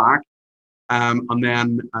gates back. And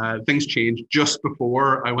then things changed just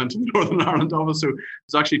before I went to the Northern Ireland office. So it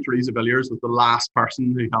was actually Theresa Villiers was the last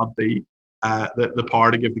person who had the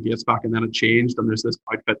power to give the gates back, and then it changed. And there's this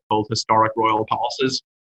outfit called Historic Royal Palaces,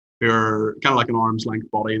 who are kind of like an arm's length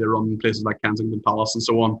body. They run places like Kensington Palace and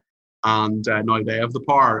so on. And now they have the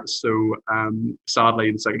power. So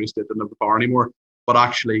sadly, the Secretary of State didn't have the power anymore. But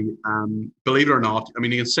actually, believe it or not, I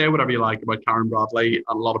mean, you can say whatever you like about Karen Bradley, and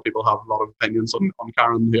a lot of people have a lot of opinions on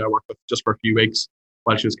Karen, who I worked with just for a few weeks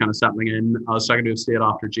while she was kind of settling in as Secretary of State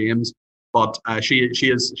after James. But she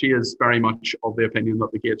is very much of the opinion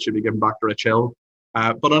that the gates should be given back to Rich Hill.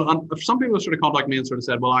 But some people sort of contacted me and sort of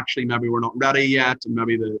said, well, actually, maybe we're not ready yet, and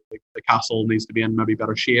maybe the castle needs to be in maybe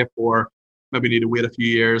better shape, or maybe need to wait a few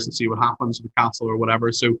years and see what happens with the castle or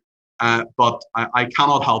whatever. So. But I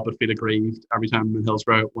cannot help but feel aggrieved every time I'm in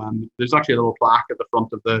Hillsborough when there's actually a little plaque at the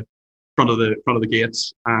front of the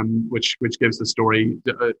gates, which gives the story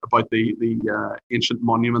about the Ancient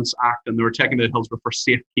Monuments Act, and they were taken to Hillsborough for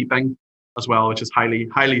safekeeping as well, which is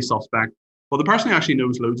highly suspect. Well, the person who actually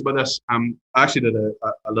knows loads about this, I actually did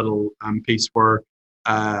a little piece for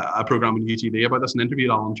a program on UTV about this and interviewed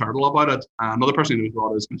Alan Turtle about it. Another person who knows a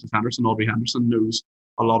lot is Mrs. Henderson. Audrey Henderson knows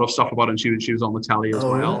a lot of stuff about it, and she was on the telly as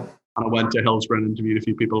well. Yeah. And I went to Hillsborough and interviewed a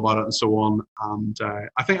few people about it and so on. And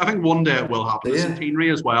I think one day it will happen. The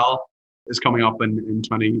centenary as well is coming up in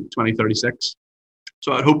 2036.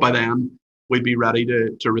 So I hope by then we'd be ready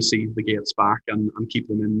to receive the gates back and keep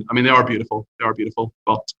them in. I mean, they are beautiful,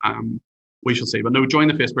 but we shall see. But no, join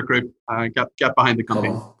the Facebook group, get behind the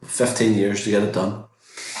campaign. 15 years to get it done.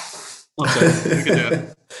 That's it. We can do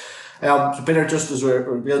it. So Peter, just as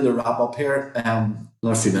we're beginning to wrap up here,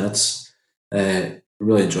 another few minutes.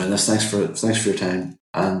 Really enjoying this. Thanks for your time.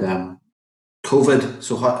 And COVID.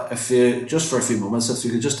 So if you just for a few moments, if you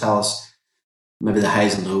could just tell us maybe the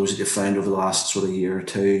highs and lows that you've found over the last sort of year or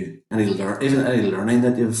two, any learning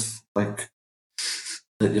that you've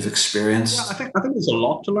experienced. Yeah, I think there's a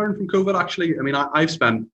lot to learn from COVID. Actually, I mean, I've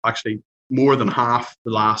spent actually more than half the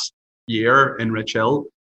last year in Rich Hill.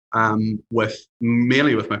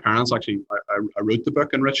 Mainly with my parents. Actually, I wrote the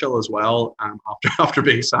book in Rich Hill as well after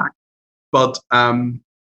being sacked. But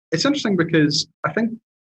it's interesting because I think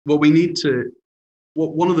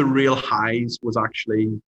one of the real highs was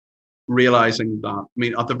actually realizing that, I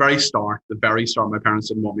mean, at the very start, my parents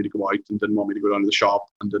didn't want me to go out and didn't want me to go down to the shop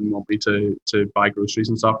and didn't want me to buy groceries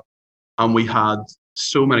and stuff. And we had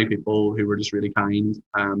so many people who were just really kind.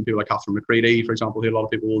 People like Catherine McCready, for example, who a lot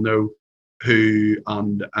of people will know,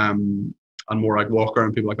 and Morag Walker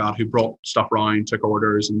and people like that, who brought stuff around, took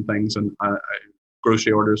orders and things, and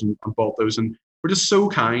grocery orders and bought those, and we're just so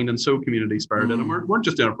kind and so community spirited, and we weren't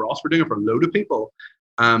just doing it for us, we're doing it for a load of people.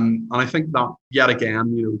 And I think that yet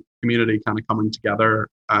again, community kind of coming together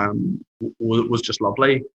was just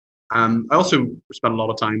lovely. I also spent a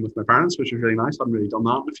lot of time with my parents, which was really nice. I hadn't really done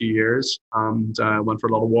that in a few years, and went for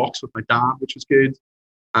a lot of walks with my dad, which was good.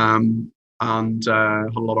 And had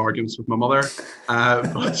a lot of arguments with my mother,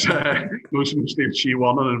 but mostly she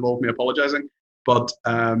won and involved me apologising. But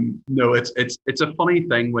no, it's a funny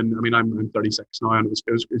thing when, I mean, I'm 36 now, and it's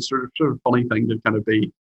sort of a funny thing to kind of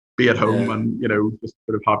be at home and just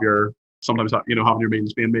sort of have your having your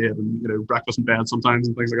meals being made and breakfast in bed sometimes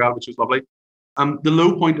and things like that, which was lovely. The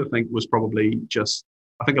low point, I think, was probably just,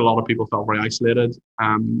 I think a lot of people felt very isolated,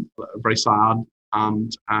 very sad,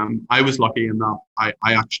 and I was lucky in that I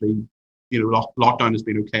actually lockdown has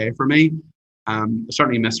been okay for me. I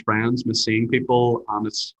certainly miss friends, miss seeing people, and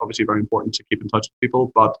it's obviously very important to keep in touch with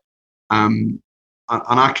people. But and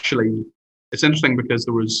actually, it's interesting because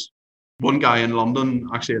there was one guy in London,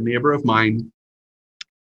 actually a neighbour of mine,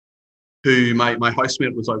 who my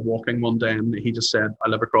housemate was out walking one day, and he just said, "I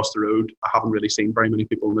live across the road. I haven't really seen very many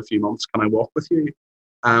people in a few months. Can I walk with you?"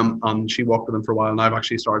 And she walked with him for a while, and I've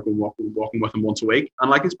actually started going walking with him once a week.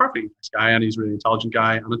 And like, he's a perfectly nice guy, and he's a really intelligent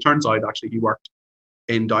guy. And it turns out actually he worked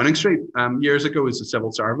in Downing Street years ago as a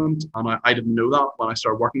civil servant, and I didn't know that when I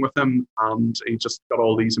started working with him. And he just got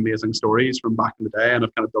all these amazing stories from back in the day, and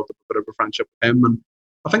I've kind of built up a bit of a friendship with him. And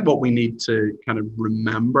I think what we need to kind of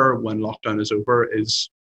remember when lockdown is over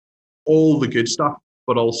is all the good stuff,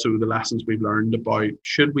 but also the lessons we've learned about,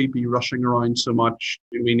 should we be rushing around so much?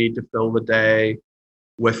 Do we need to fill the day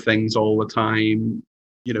with things all the time?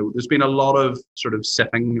 There's been a lot of sort of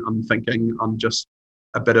sitting and thinking and just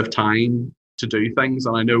a bit of time to do things.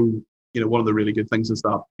 And I know, one of the really good things is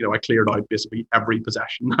that, I cleared out basically every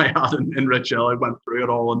possession I had in Rich Hill. I went through it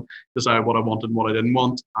all and decided what I wanted and what I didn't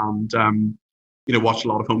want, and, watched a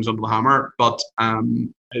lot of Homes Under the Hammer. But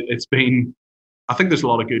it's been, I think there's a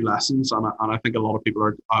lot of good lessons, and I think a lot of people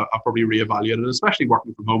are probably reevaluated, especially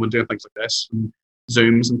working from home and doing things like this and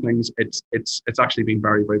Zooms and things. It's actually been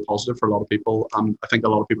very, very positive for a lot of people. And I think a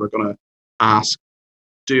lot of people are going to ask,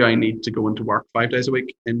 do I need to go into work 5 days a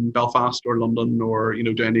week in Belfast or London, or,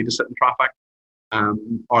 do I need to sit in traffic?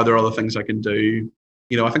 Are there other things I can do?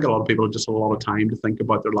 I think a lot of people have just a lot of time to think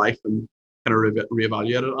about their life and kind of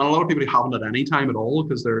reevaluate it. And a lot of people haven't at any time at all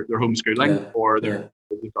because they're homeschooling, or they've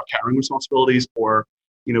got caring responsibilities, or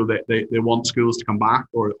they want schools to come back,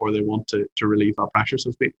 or they want to relieve that pressure.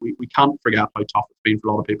 So we can't forget how tough it's been for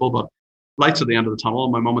a lot of people. But lights at the end of the tunnel.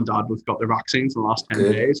 My mum and dad both got their vaccines in the last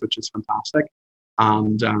 10 days, which is fantastic.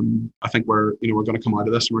 And I think we're going to come out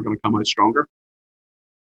of this, and we're going to come out stronger.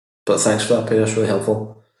 But thanks for that, Peter. It's really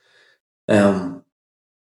helpful. I've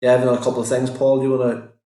got a couple of things. Paul, do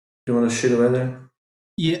you want to shoot away there?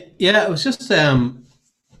 Yeah. I was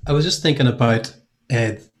just thinking about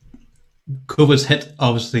COVID's hit,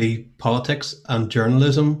 obviously, politics and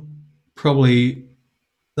journalism. Probably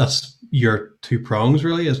that's your two prongs,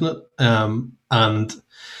 really, isn't it? And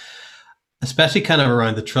especially kind of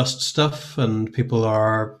around the trust stuff, and people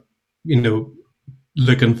are,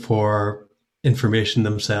 looking for information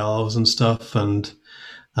themselves and stuff, and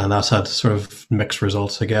that's had sort of mixed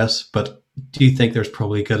results, I guess. But do you think there's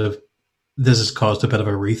probably this has caused a bit of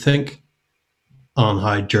a rethink on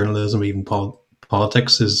how journalism, even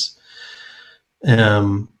politics, is,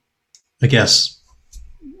 I guess,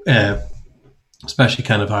 especially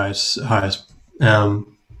kind of how it's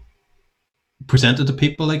presented to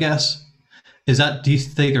people, I guess? Do you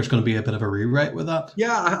think there's going to be a bit of a rewrite with that?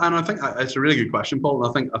 Yeah, and I think it's a really good question, Paul.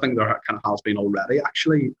 And I think there kind of has been already,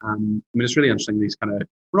 actually. It's really interesting.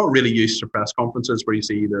 We're not really used to press conferences where you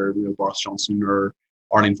see either Boris Johnson or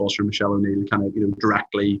Arlene Foster, Michelle O'Neill kind of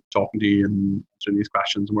directly talking to you and answering these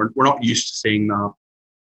questions. And we're not used to seeing that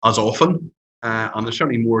as often. And there's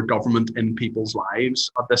certainly more government in people's lives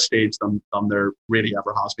at this stage than there really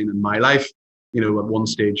ever has been in my life. At one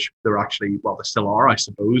stage, they're actually, well, they still are, I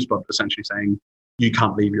suppose, but essentially saying, you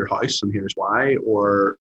can't leave your house and here's why,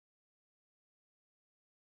 or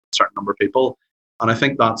a certain number of people. And I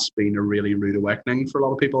think that's been a really rude awakening for a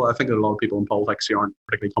lot of people. I think that a lot of people in politics aren't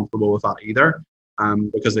particularly comfortable with that either,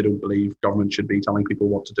 because they don't believe government should be telling people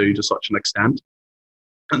what to do to such an extent.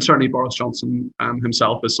 And certainly Boris Johnson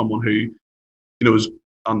himself is someone who, is,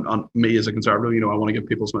 and me as a Conservative, I want to give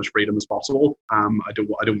people as much freedom as possible. I don't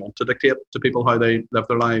want to dictate to people how they live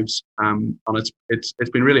their lives. And it's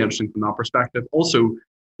been really interesting from that perspective. Also,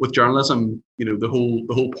 with journalism, the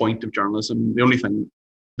whole point of journalism, the only thing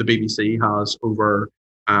the BBC has over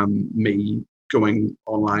me going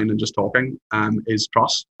online and just talking is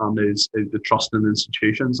trust, and is the trust in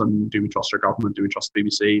institutions. And do we trust our government? Do we trust the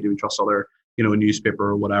BBC? Do we trust other, a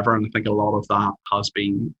newspaper or whatever? And I think a lot of that has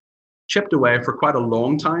been chipped away for quite a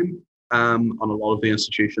long time, and a lot of the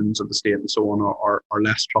institutions of the state and so on are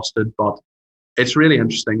less trusted. But it's really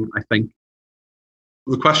interesting. I think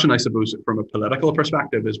the question, I suppose, from a political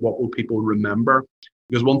perspective is, what will people remember?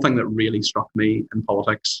 Because one thing that really struck me in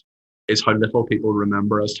politics is how little people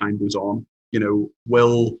remember as time goes on.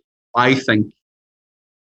 I think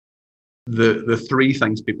the three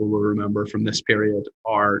things people will remember from this period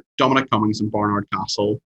are Dominic Cummings and Barnard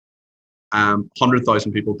Castle.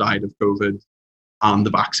 100,000 people died of COVID, and the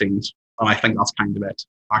vaccines. And I think that's kind of it,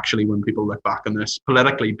 actually, when people look back on this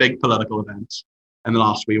big political events in the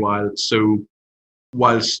last wee while. So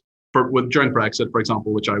whilst during Brexit, for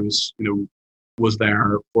example, which I was, was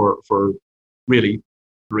there for really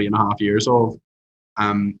 3.5 years of.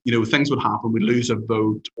 Things would happen. We'd lose a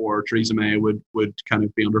vote, or Theresa May would kind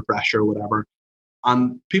of be under pressure or whatever.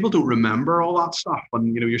 And people don't remember all that stuff.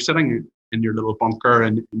 And you're sitting in your little bunker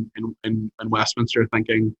in Westminster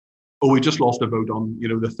thinking, oh, we just lost a vote on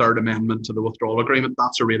the Third Amendment to the Withdrawal Agreement.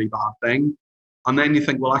 That's a really bad thing. And then you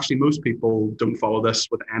think, well, actually, most people don't follow this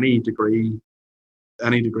with any degree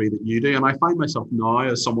that you do. And I find myself now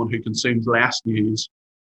as someone who consumes a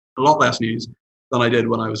lot less news than I did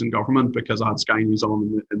when I was in government, because I had Sky News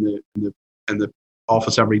on in the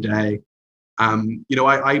office every day.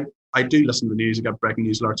 I do listen to the news. I get breaking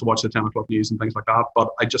news alerts. I watch the 10 o'clock news and things like that. But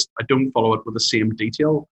I don't follow it with the same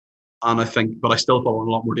detail. And but I still follow in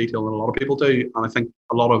a lot more detail than a lot of people do. And I think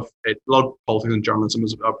a lot of politics and journalism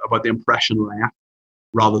is about the impression left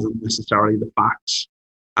rather than necessarily the facts.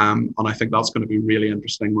 And I think that's going to be really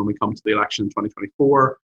interesting when we come to the election in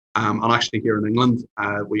 2024. And actually here in England,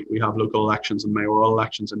 we have local elections and mayoral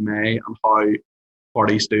elections in May, and how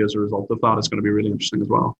parties do as a result of that is going to be really interesting as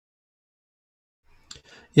well.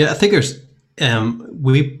 Yeah, I think there's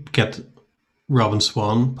we get Robin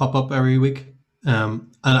Swan pop up every week, and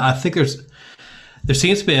I think there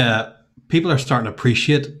seems to be people are starting to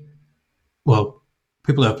appreciate. Well,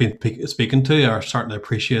 people I've been speaking to are starting to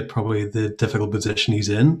appreciate probably the difficult position he's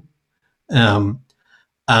in, and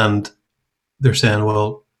they're saying,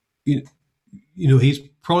 well, he's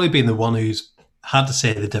probably been the one who's had to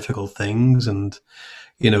say the difficult things, and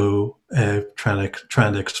trying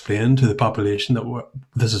to explain to the population that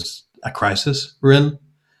this is a crisis we're in,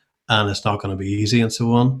 and it's not going to be easy, and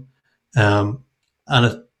so on. And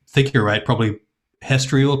I think you're right. Probably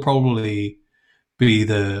history will probably be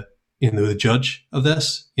the judge of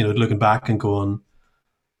this. Looking back and going,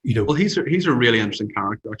 Well, he's a really interesting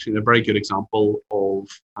character. Actually, a very good example of.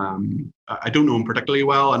 I don't know him particularly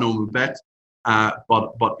well. I know him a bit,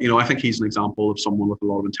 but I think he's an example of someone with a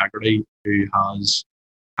lot of integrity who has.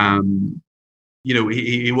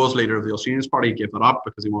 He was leader of the Ulster Unionist Party. He gave that up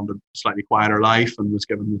because he wanted a slightly quieter life, and was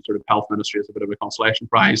given the sort of health ministry as a bit of a consolation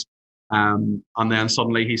prize. And then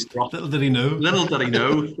suddenly he's thrust. Little did he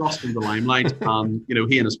know, thrust in the limelight. And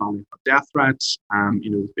he and his family had death threats.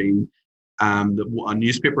 Being a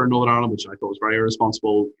newspaper in Northern Ireland, which I thought was very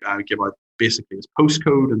irresponsible, gave out basically his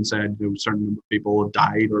postcode and said certain number of people had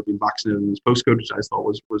died or been vaccinated in his postcode, which I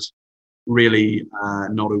thought was really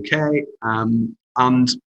not okay. And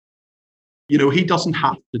he doesn't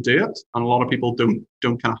have to do it, and a lot of people don't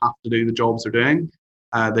kind of have to do the jobs they're doing.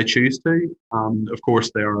 They choose to, and of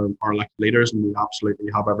course they are elected leaders, and we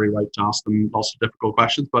absolutely have every right to ask them lots of difficult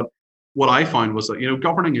questions. But what I found was that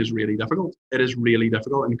governing is really difficult. It is really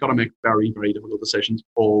difficult, and you've got to make very, very difficult decisions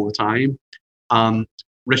all the time. And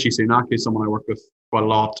Rishi Sunak, who's someone I work with quite a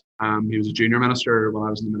lot, he was a junior minister when I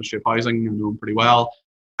was in the Ministry of Housing. I know him pretty well.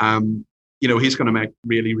 He's going to make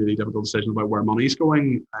really, really difficult decisions about where money's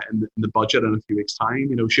going in the budget in a few weeks' time.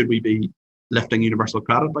 Should we be lifting universal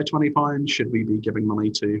credit by £20? Should we be giving money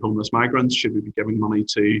to homeless migrants? Should we be giving money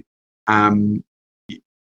to,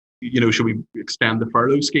 should we extend the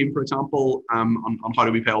furlough scheme, for example, on how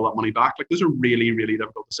do we pay all that money back? Like, those are really, really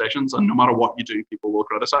difficult decisions, and no matter what you do, people will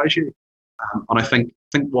criticise you. And I think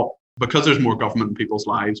because there's more government in people's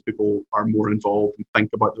lives, people are more involved and think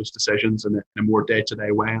about those decisions in a more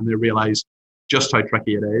day-to-day way, and they realise just how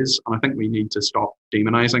tricky it is. And I think we need to stop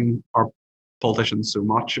demonising our politicians so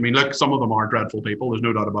much. I mean, look, some of them are dreadful people, there's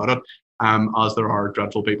no doubt about it, as there are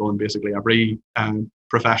dreadful people in basically every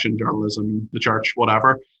profession, journalism, the church,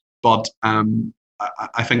 whatever. But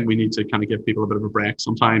I think we need to kind of give people a bit of a break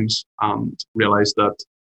sometimes and realise that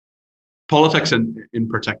politics in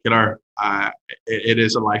particular, it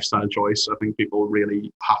is a lifestyle choice. I think people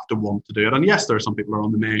really have to want to do it. And yes, there are some people who are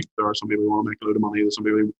on the make. There are some people who want to make a load of money. There's some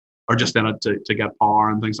people who are just in it to get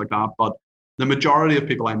power and things like that. But the majority of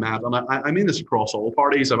people I met, and I mean this across all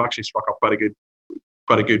parties, I've actually struck up quite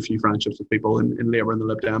a good few friendships with people in Labour and the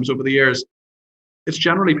Lib Dems over the years. It's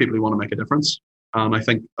generally people who want to make a difference. And I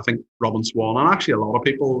think Robin Swan, and actually a lot of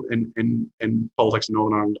people in politics in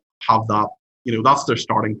Northern Ireland have that. That's their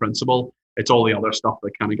starting principle. It's all the other stuff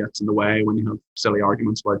that kind of gets in the way when you have silly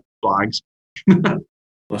arguments about flags.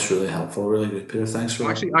 That's really helpful. Really good, Peter. Thanks for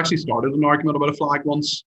that. I actually started an argument about a flag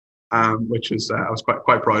once, which was I was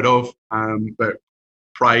quite proud of. But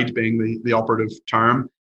pride being the operative term,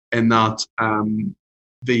 in that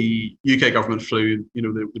the UK government flew,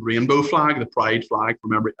 the rainbow flag, the pride flag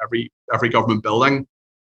from every government building,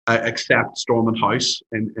 except Stormont House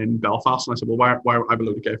in Belfast. And I said, well, why I have a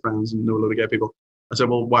load of gay friends and know a load of gay people. I said,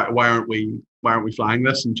 well, why aren't we flying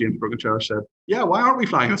this? And James Brookenshire said, yeah, why aren't we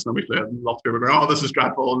flying this? And we flew it. And lots of people go, oh, this is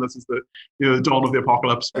dreadful, and this is the dawn of the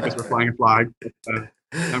apocalypse because we're flying a flag.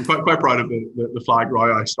 I'm quite proud of the flag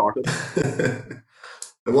row I started.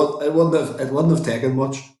 It wouldn't have taken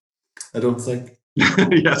much, I don't think.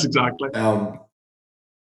 Yes, exactly.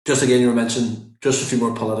 Just again, you were mentioning just a few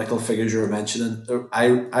more political figures you were mentioning.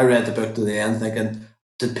 I read the book to the end thinking,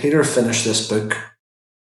 did Peter finish this book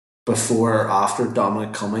before or after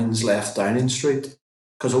Dominic Cummings left Downing Street?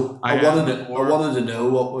 Because I wanted to know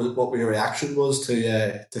what your reaction was to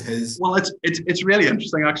his. Well, it's really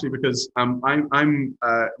interesting actually, because I'm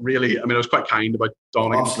really, I mean, I was quite kind about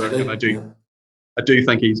Dominic, and I do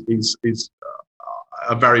think he's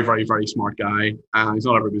a very, very, very smart guy. He's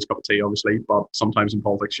not everybody's cup of tea, obviously, but sometimes in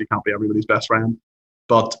politics you can't be everybody's best friend.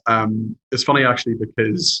 But it's funny actually,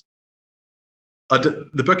 because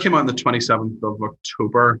the book came out on the 27th of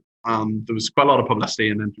October, and there was quite a lot of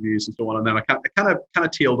publicity and interviews and so on. And then I kind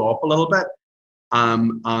of tailed off a little bit.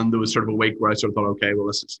 And there was sort of a week where I sort of thought, okay, well,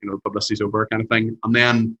 this is, publicity's over kind of thing. And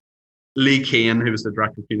then Lee Kane, who was the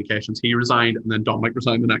director of communications, he resigned, and then Dominic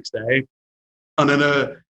resigned the next day. And in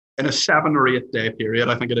a 7 or 8 day period,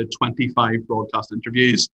 I think I did 25 broadcast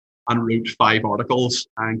interviews and wrote 5 articles,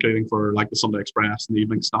 including for like the Sunday Express and the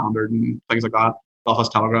Evening Standard and things like that,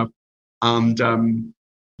 Belfast Telegraph. And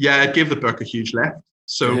it gave the book a huge lift.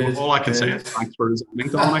 So all I can say is thanks for resigning,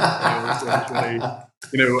 Dominic.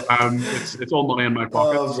 It's all money in my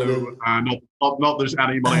pocket. Not there's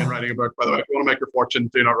any money in writing a book. By the way, if you want to make your fortune,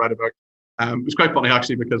 do not write a book. It was quite funny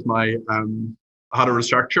actually, because I had a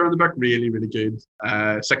researcher in the book, really, really good,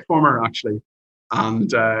 sixth former actually.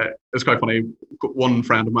 And it was quite funny. One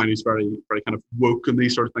friend of mine who's very, very kind of woke in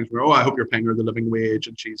these sort of things. I hope you're paying her the living wage,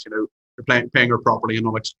 and she's, you're paying her properly and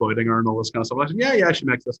not exploiting her and all this kind of stuff. I said, yeah, she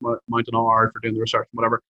makes this amount an hour for doing the research and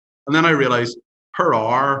whatever. And then I realized per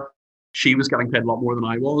hour, she was getting paid a lot more than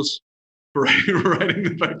I was for writing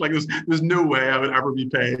the book. Like there's no way I would ever be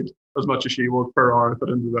paid as much as she was per hour put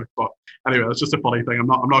into the book. But anyway, it's just a funny thing. I'm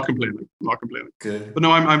not complaining. Good. But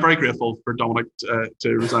no, I'm very grateful for Dominic to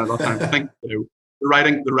resign at that time. I think the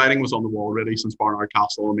writing was on the wall really since Barnard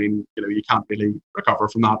Castle. I mean, you can't really recover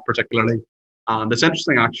from that particularly. And it's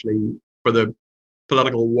interesting actually for the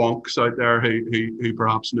political wonks out there who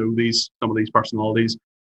perhaps know some of these personalities.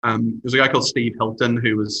 There's a guy called Steve Hilton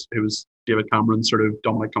who was David Cameron's sort of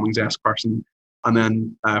Dominic Cummings-esque person. And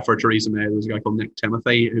then for Theresa May, there was a guy called Nick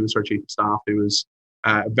Timothy, who was her chief of staff, who was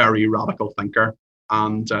a very radical thinker.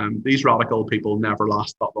 And these radical people never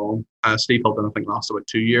last that long. Steve Hilton, I think, lasted about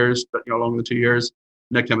 2 years, but along the 2 years.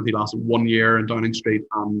 Nick Timothy lasted 1 year in Downing Street,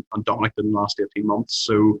 and Dominic didn't last 18 months.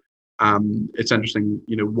 So it's interesting,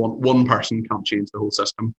 one person can't change the whole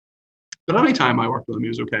system. But any time I worked with him, he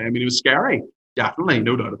was okay. I mean, he was scary, definitely,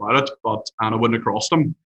 no doubt about it. And I wouldn't have crossed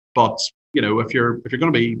him. But if you're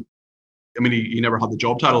going to be, I mean, he never had the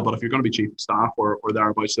job title, but if you're going to be chief of staff or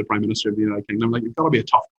thereabouts the Prime Minister of the United Kingdom, like you've got to be a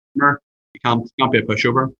tough partner. You can't be a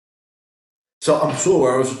pushover. So I'm so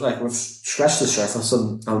aware of, like, we've scratched the surface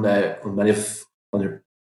on many on your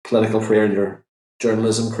political career and your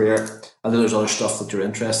journalism career. I know there's other stuff that you're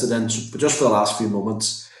interested in, but just for the last few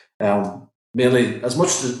moments, mainly as much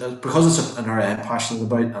as, because it's an area I'm passionate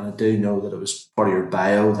about, and I do know that it was part of your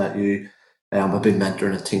bio that you have been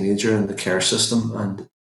mentoring a teenager in the care system, and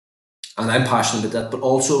I'm passionate about that. But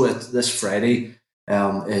also, this Friday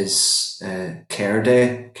is Care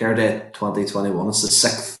Day 2021. It's the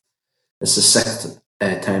sixth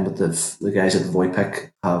time that the guys at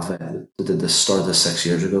Voipik have they did this, started this 6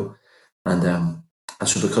 years ago, and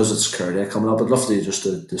so because it's Care Day coming up, I'd love to just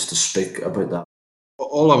to speak about that.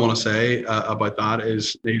 All I want to say about that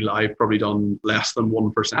is, Neil, I've probably done less than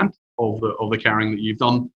 1% of the caring that you've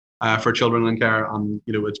done for children in care, and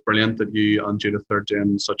it's brilliant that you and Judith are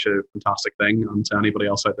doing such a fantastic thing. And to anybody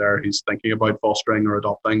else out there who's thinking about fostering or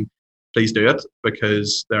adopting, please do it,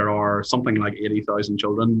 because there are something like 80,000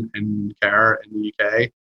 children in care in the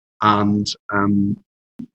UK, and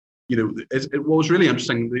it was really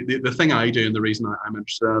interesting. The thing I do, and the reason I'm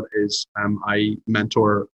interested is I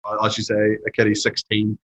mentor, as you say, a kid. He's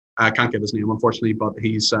 16. I can't get his name, unfortunately, but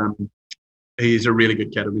he's a really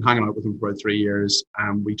good kid. I've been hanging out with him for about 3 years.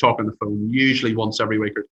 We talk on the phone usually once every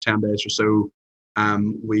week or 10 days or so.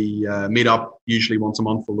 We meet up usually once a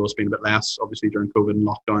month, although it's been a bit less, obviously, during COVID and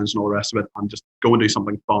lockdowns and all the rest of it, and just go and do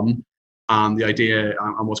something fun. And the idea,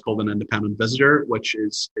 I'm what's called an independent visitor, which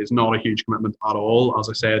is not a huge commitment at all. As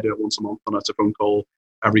I say, I do it once a month, and it's a phone call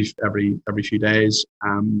every few days.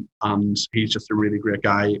 And he's just a really great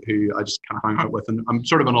guy who I just kind of hang out with. And I'm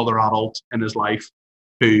sort of another adult in his life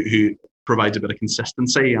who provides a bit of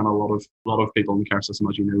consistency. And a lot of people in the care system,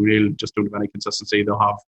 as you know, really just don't have any consistency. They'll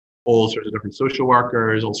have all sorts of different social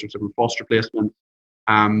workers, all sorts of different foster placements,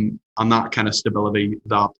 and that kind of stability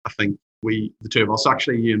that I think the two of us,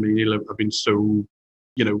 actually, you and me, Neil, have been so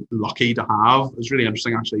lucky to have. It was really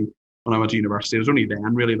interesting actually when I went to university. It was only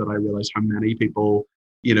then really that I realized how many people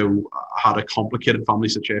had a complicated family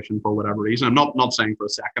situation for whatever reason. I'm not saying for a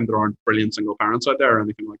second there aren't brilliant single parents out there or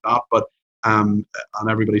anything like that, but and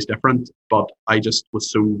everybody's different. But I just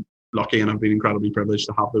was so lucky, and I've been incredibly privileged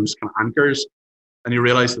to have those kind of anchors. And you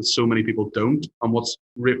realize that so many people don't. And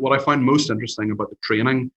what I found most interesting about the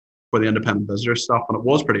training for the independent visitor stuff, and it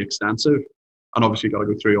was pretty extensive, and obviously you got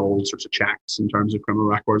to go through all sorts of checks in terms of criminal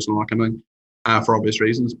records and all that kind of thing, for obvious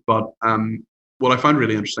reasons. But what I found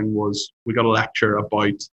really interesting was we got a lecture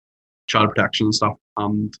about child protection and stuff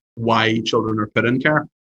and why children are put in care.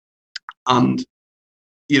 And,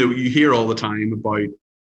 you hear all the time about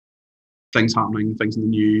things happening, things in the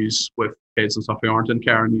news with kids and stuff who aren't in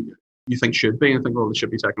care, and you think should be, and think, well, they should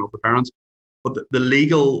be taken off the parents. But the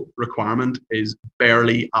legal requirement is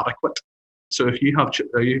barely adequate. So if you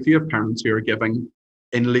have parents who are giving,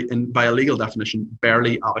 by a legal definition,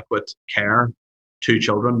 barely adequate care to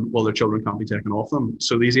children, well, their children can't be taken off them.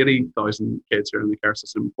 So these 80,000 kids who are in the care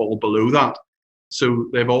system fall below that. So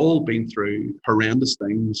they've all been through horrendous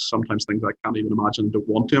things, sometimes things I can't even imagine, don't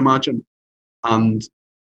want to imagine. And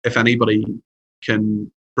if anybody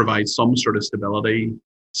can provide some sort of stability,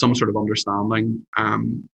 some sort of understanding,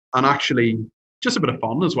 and actually just a bit of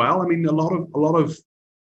fun as well. I mean, a lot of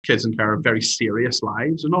kids in care have very serious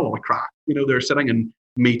lives. They're not all a crack. They're sitting in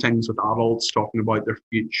meetings with adults talking about their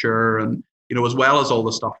future, and as well as all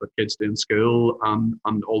the stuff that kids do in school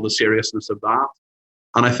and all the seriousness of that.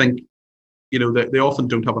 And I think they often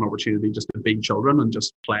don't have an opportunity just to be children and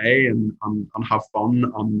just play and have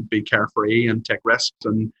fun and be carefree and take risks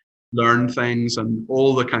and learn things and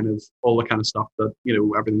all the kind of stuff that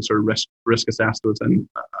everything sort of risk assessed within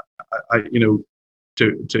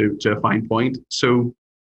to a fine point. So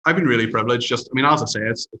I've been really privileged. As I say,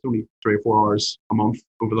 it's only 3 or 4 hours a month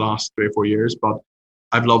over the last 3 or 4 years, but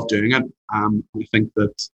I've loved doing it. I think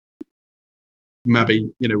that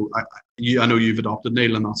maybe I know you've adopted,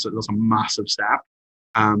 Neil, and that's a massive step.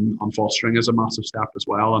 And fostering is a massive step as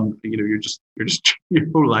well. And you're just your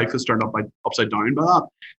whole life is turned upside down by that.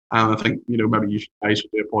 And I think maybe you guys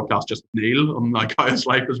should do a podcast just with Neil on like how his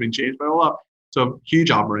life has been changed by all that. So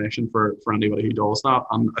huge admiration for anybody who does that.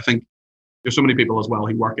 And I think there's so many people as well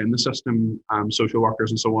who work in the system, social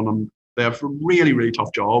workers and so on, and they have a really, really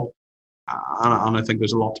tough job. And I think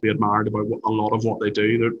there's a lot to be admired about a lot of what they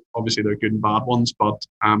do. Obviously they're good and bad ones, but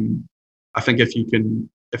I think if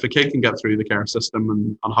a kid can get through the care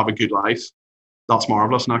system and have a good life, that's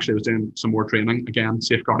marvellous. And actually I was doing some more training, again,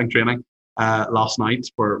 safeguarding training, last night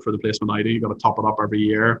for the placement I do. You've got to top it up every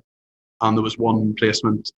year. And there was one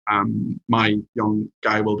placement, my young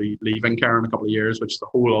guy will be leaving care in a couple of years, which is a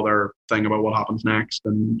whole other thing about what happens next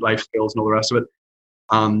and life skills and all the rest of it.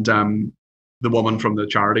 And the woman from the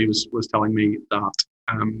charity was telling me that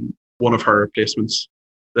one of her placements,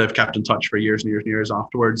 they've kept in touch for years and years and years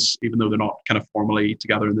afterwards, even though they're not kind of formally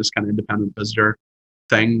together in this kind of independent visitor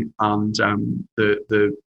thing. And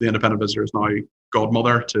the independent visitor is now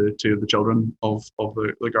godmother to the children of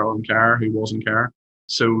the girl in care who was in care.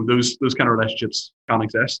 So those kind of relationships can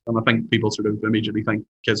exist. And I think people sort of immediately think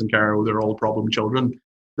kids in care, they're all problem children.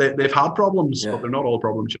 They've had problems, but they're not all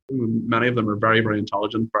problem children. Many of them are very, very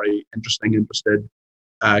intelligent, very interested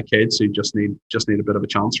kids who just need a bit of a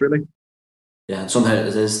chance, really. Yeah, and somehow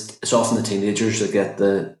it's often the teenagers that get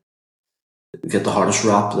the hardest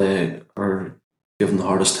rap. They are given the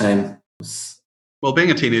hardest time. Well,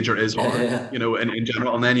 being a teenager is hard, in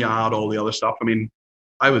general, and then you add all the other stuff. I mean,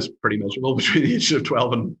 I was pretty miserable between the ages of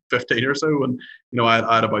 12 and 15 or so, and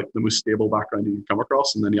I had about the most stable background you can come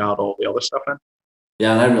across, and then you add all the other stuff in.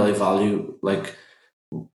 Yeah, and I really value like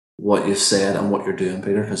what you've said and what you're doing,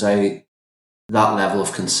 Peter, because that level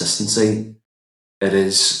of consistency, it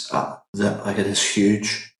is it is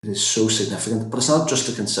huge. It is so significant. But it's not just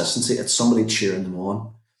the consistency; it's somebody cheering them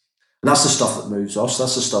on, and that's the stuff that moves us.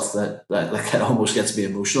 That's the stuff that like it almost gets me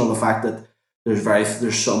emotional. The fact that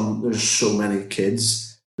there's so many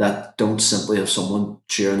kids that don't simply have someone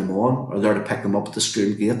cheering them on, or there to pick them up at the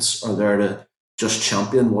school gates, or there to just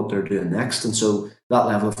champion what they're doing next. And so that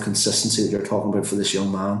level of consistency that you're talking about for this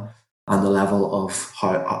young man, and the level of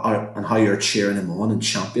how you're cheering him on and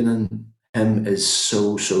championing him is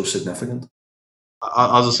so significant.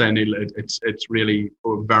 As I say, Neil, it's really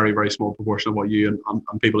a very, very small proportion of what you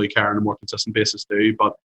and people who care on a more consistent basis do,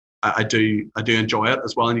 but I do enjoy it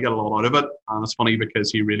as well, and you get a lot out of it. And it's funny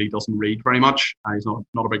because he really doesn't read very much. He's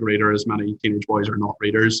not a big reader, as many teenage boys are not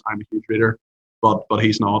readers. I'm a huge reader, but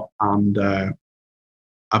he's not. And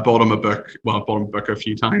I bought him a book. Well, I bought him a book a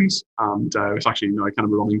few times, and it's actually kind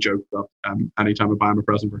of a running joke that anytime I buy him a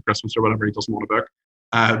present for Christmas or whatever, he doesn't want a book.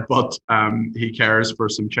 but he cares for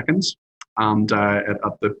some chickens, and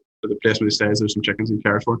at the place where he stays, there's some chickens he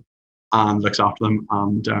cares for and looks after them.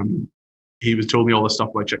 And he was told me all this stuff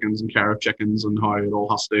about chickens and care of chickens and how it all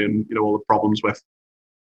has to, and all the problems with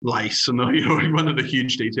lice, and he went into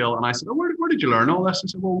huge detail. And I said, "Oh, where did you learn all this?" He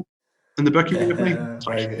said, "Well, in the book you gave me."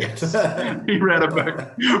 Yes. He read a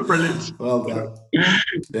book. Brilliant. Well done.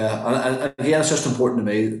 Yeah, and again, it's just important to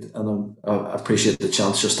me, and I appreciate the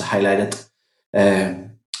chance just to highlight it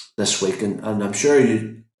this week. And I'm sure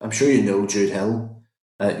you know Jude Hill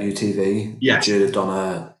at UTV. Yes. Jude had done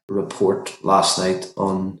a report last night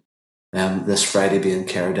on this Friday being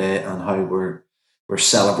Care Day and how we're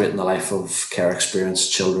celebrating the life of care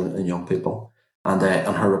experienced children and young people. And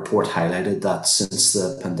her report highlighted that since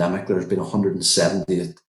the pandemic, there's been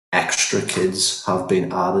 170 extra kids have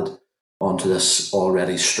been added onto this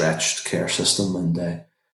already stretched care system.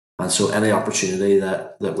 And so any opportunity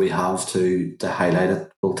that we have to highlight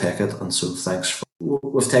it, we'll take it. And so thanks.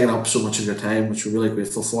 We've taken up so much of your time, which we're really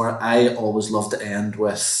grateful for. I always love to end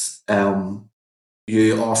with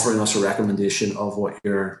you offering us a recommendation of what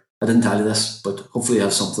I didn't tell you this, but hopefully you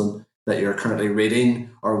have something that you're currently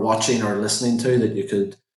reading or watching or listening to that you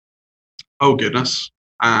could. Oh goodness.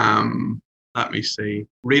 Let me see.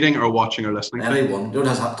 Reading or watching or listening to? Anyone. You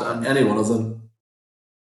don't have to any one of them.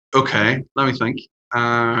 Okay, let me think. Put me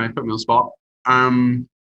on the spot.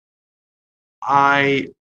 I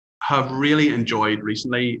have really enjoyed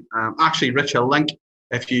recently, actually Rich Hill Link.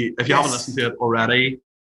 If you haven't listened to it already,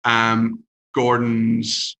 Gordon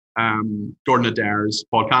Adair's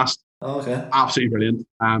podcast. Oh, okay. Absolutely brilliant.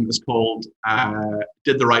 It's called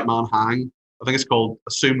Did the Right Man Hang? I think it's called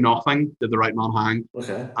Assume Nothing, Did the Right Man Hang?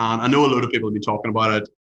 Okay. And I know a load of people have been talking about it,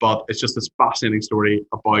 but it's just this fascinating story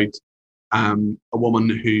about a woman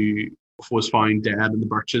who was found dead in the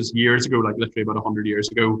Birches years ago, like literally about 100 years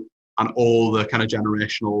ago, and all the kind of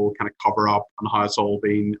generational kind of cover up and how it's all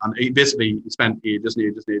been. And he spent ages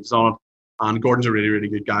on it. And Gordon's a really, really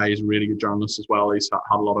good guy. He's a really good journalist as well. He's had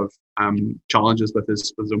a lot of challenges with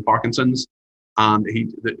his own Parkinson's. And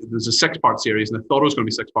there's a 6-part series, and I thought it was going to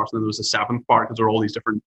be 6 parts, and then there was a 7th part because there are all these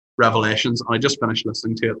different revelations. And I just finished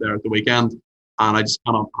listening to it there at the weekend, and I just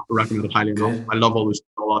cannot recommend it highly enough. I love all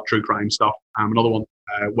that true crime stuff. Another one,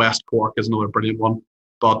 West Cork, is another brilliant one.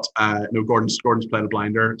 But Gordon's played a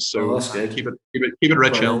blinder, so keep it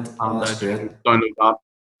Rich Hill and download that.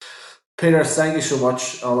 Peter, thank you so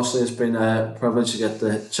much. Honestly, it's been a privilege to get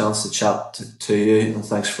the chance to chat to you, and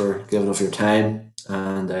thanks for giving up your time.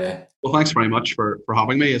 And well, thanks very much for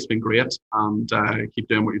having me. It's been great, and keep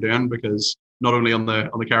doing what you're doing, because not only on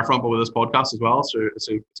the care front, but with this podcast as well. So it's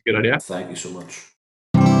a good idea. Thank you so much.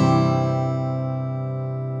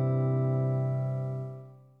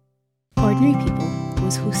 Ordinary People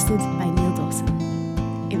was hosted by Neil Dawson.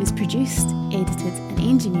 It was produced, edited, and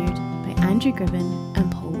engineered by Andrew Gribbin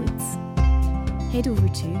and Paul Woods. Head over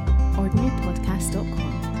to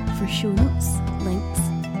ordinarypodcast.com for show notes, links,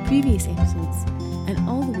 previous episodes, and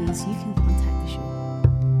all the ways you can contact the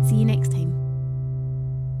show. See you next time.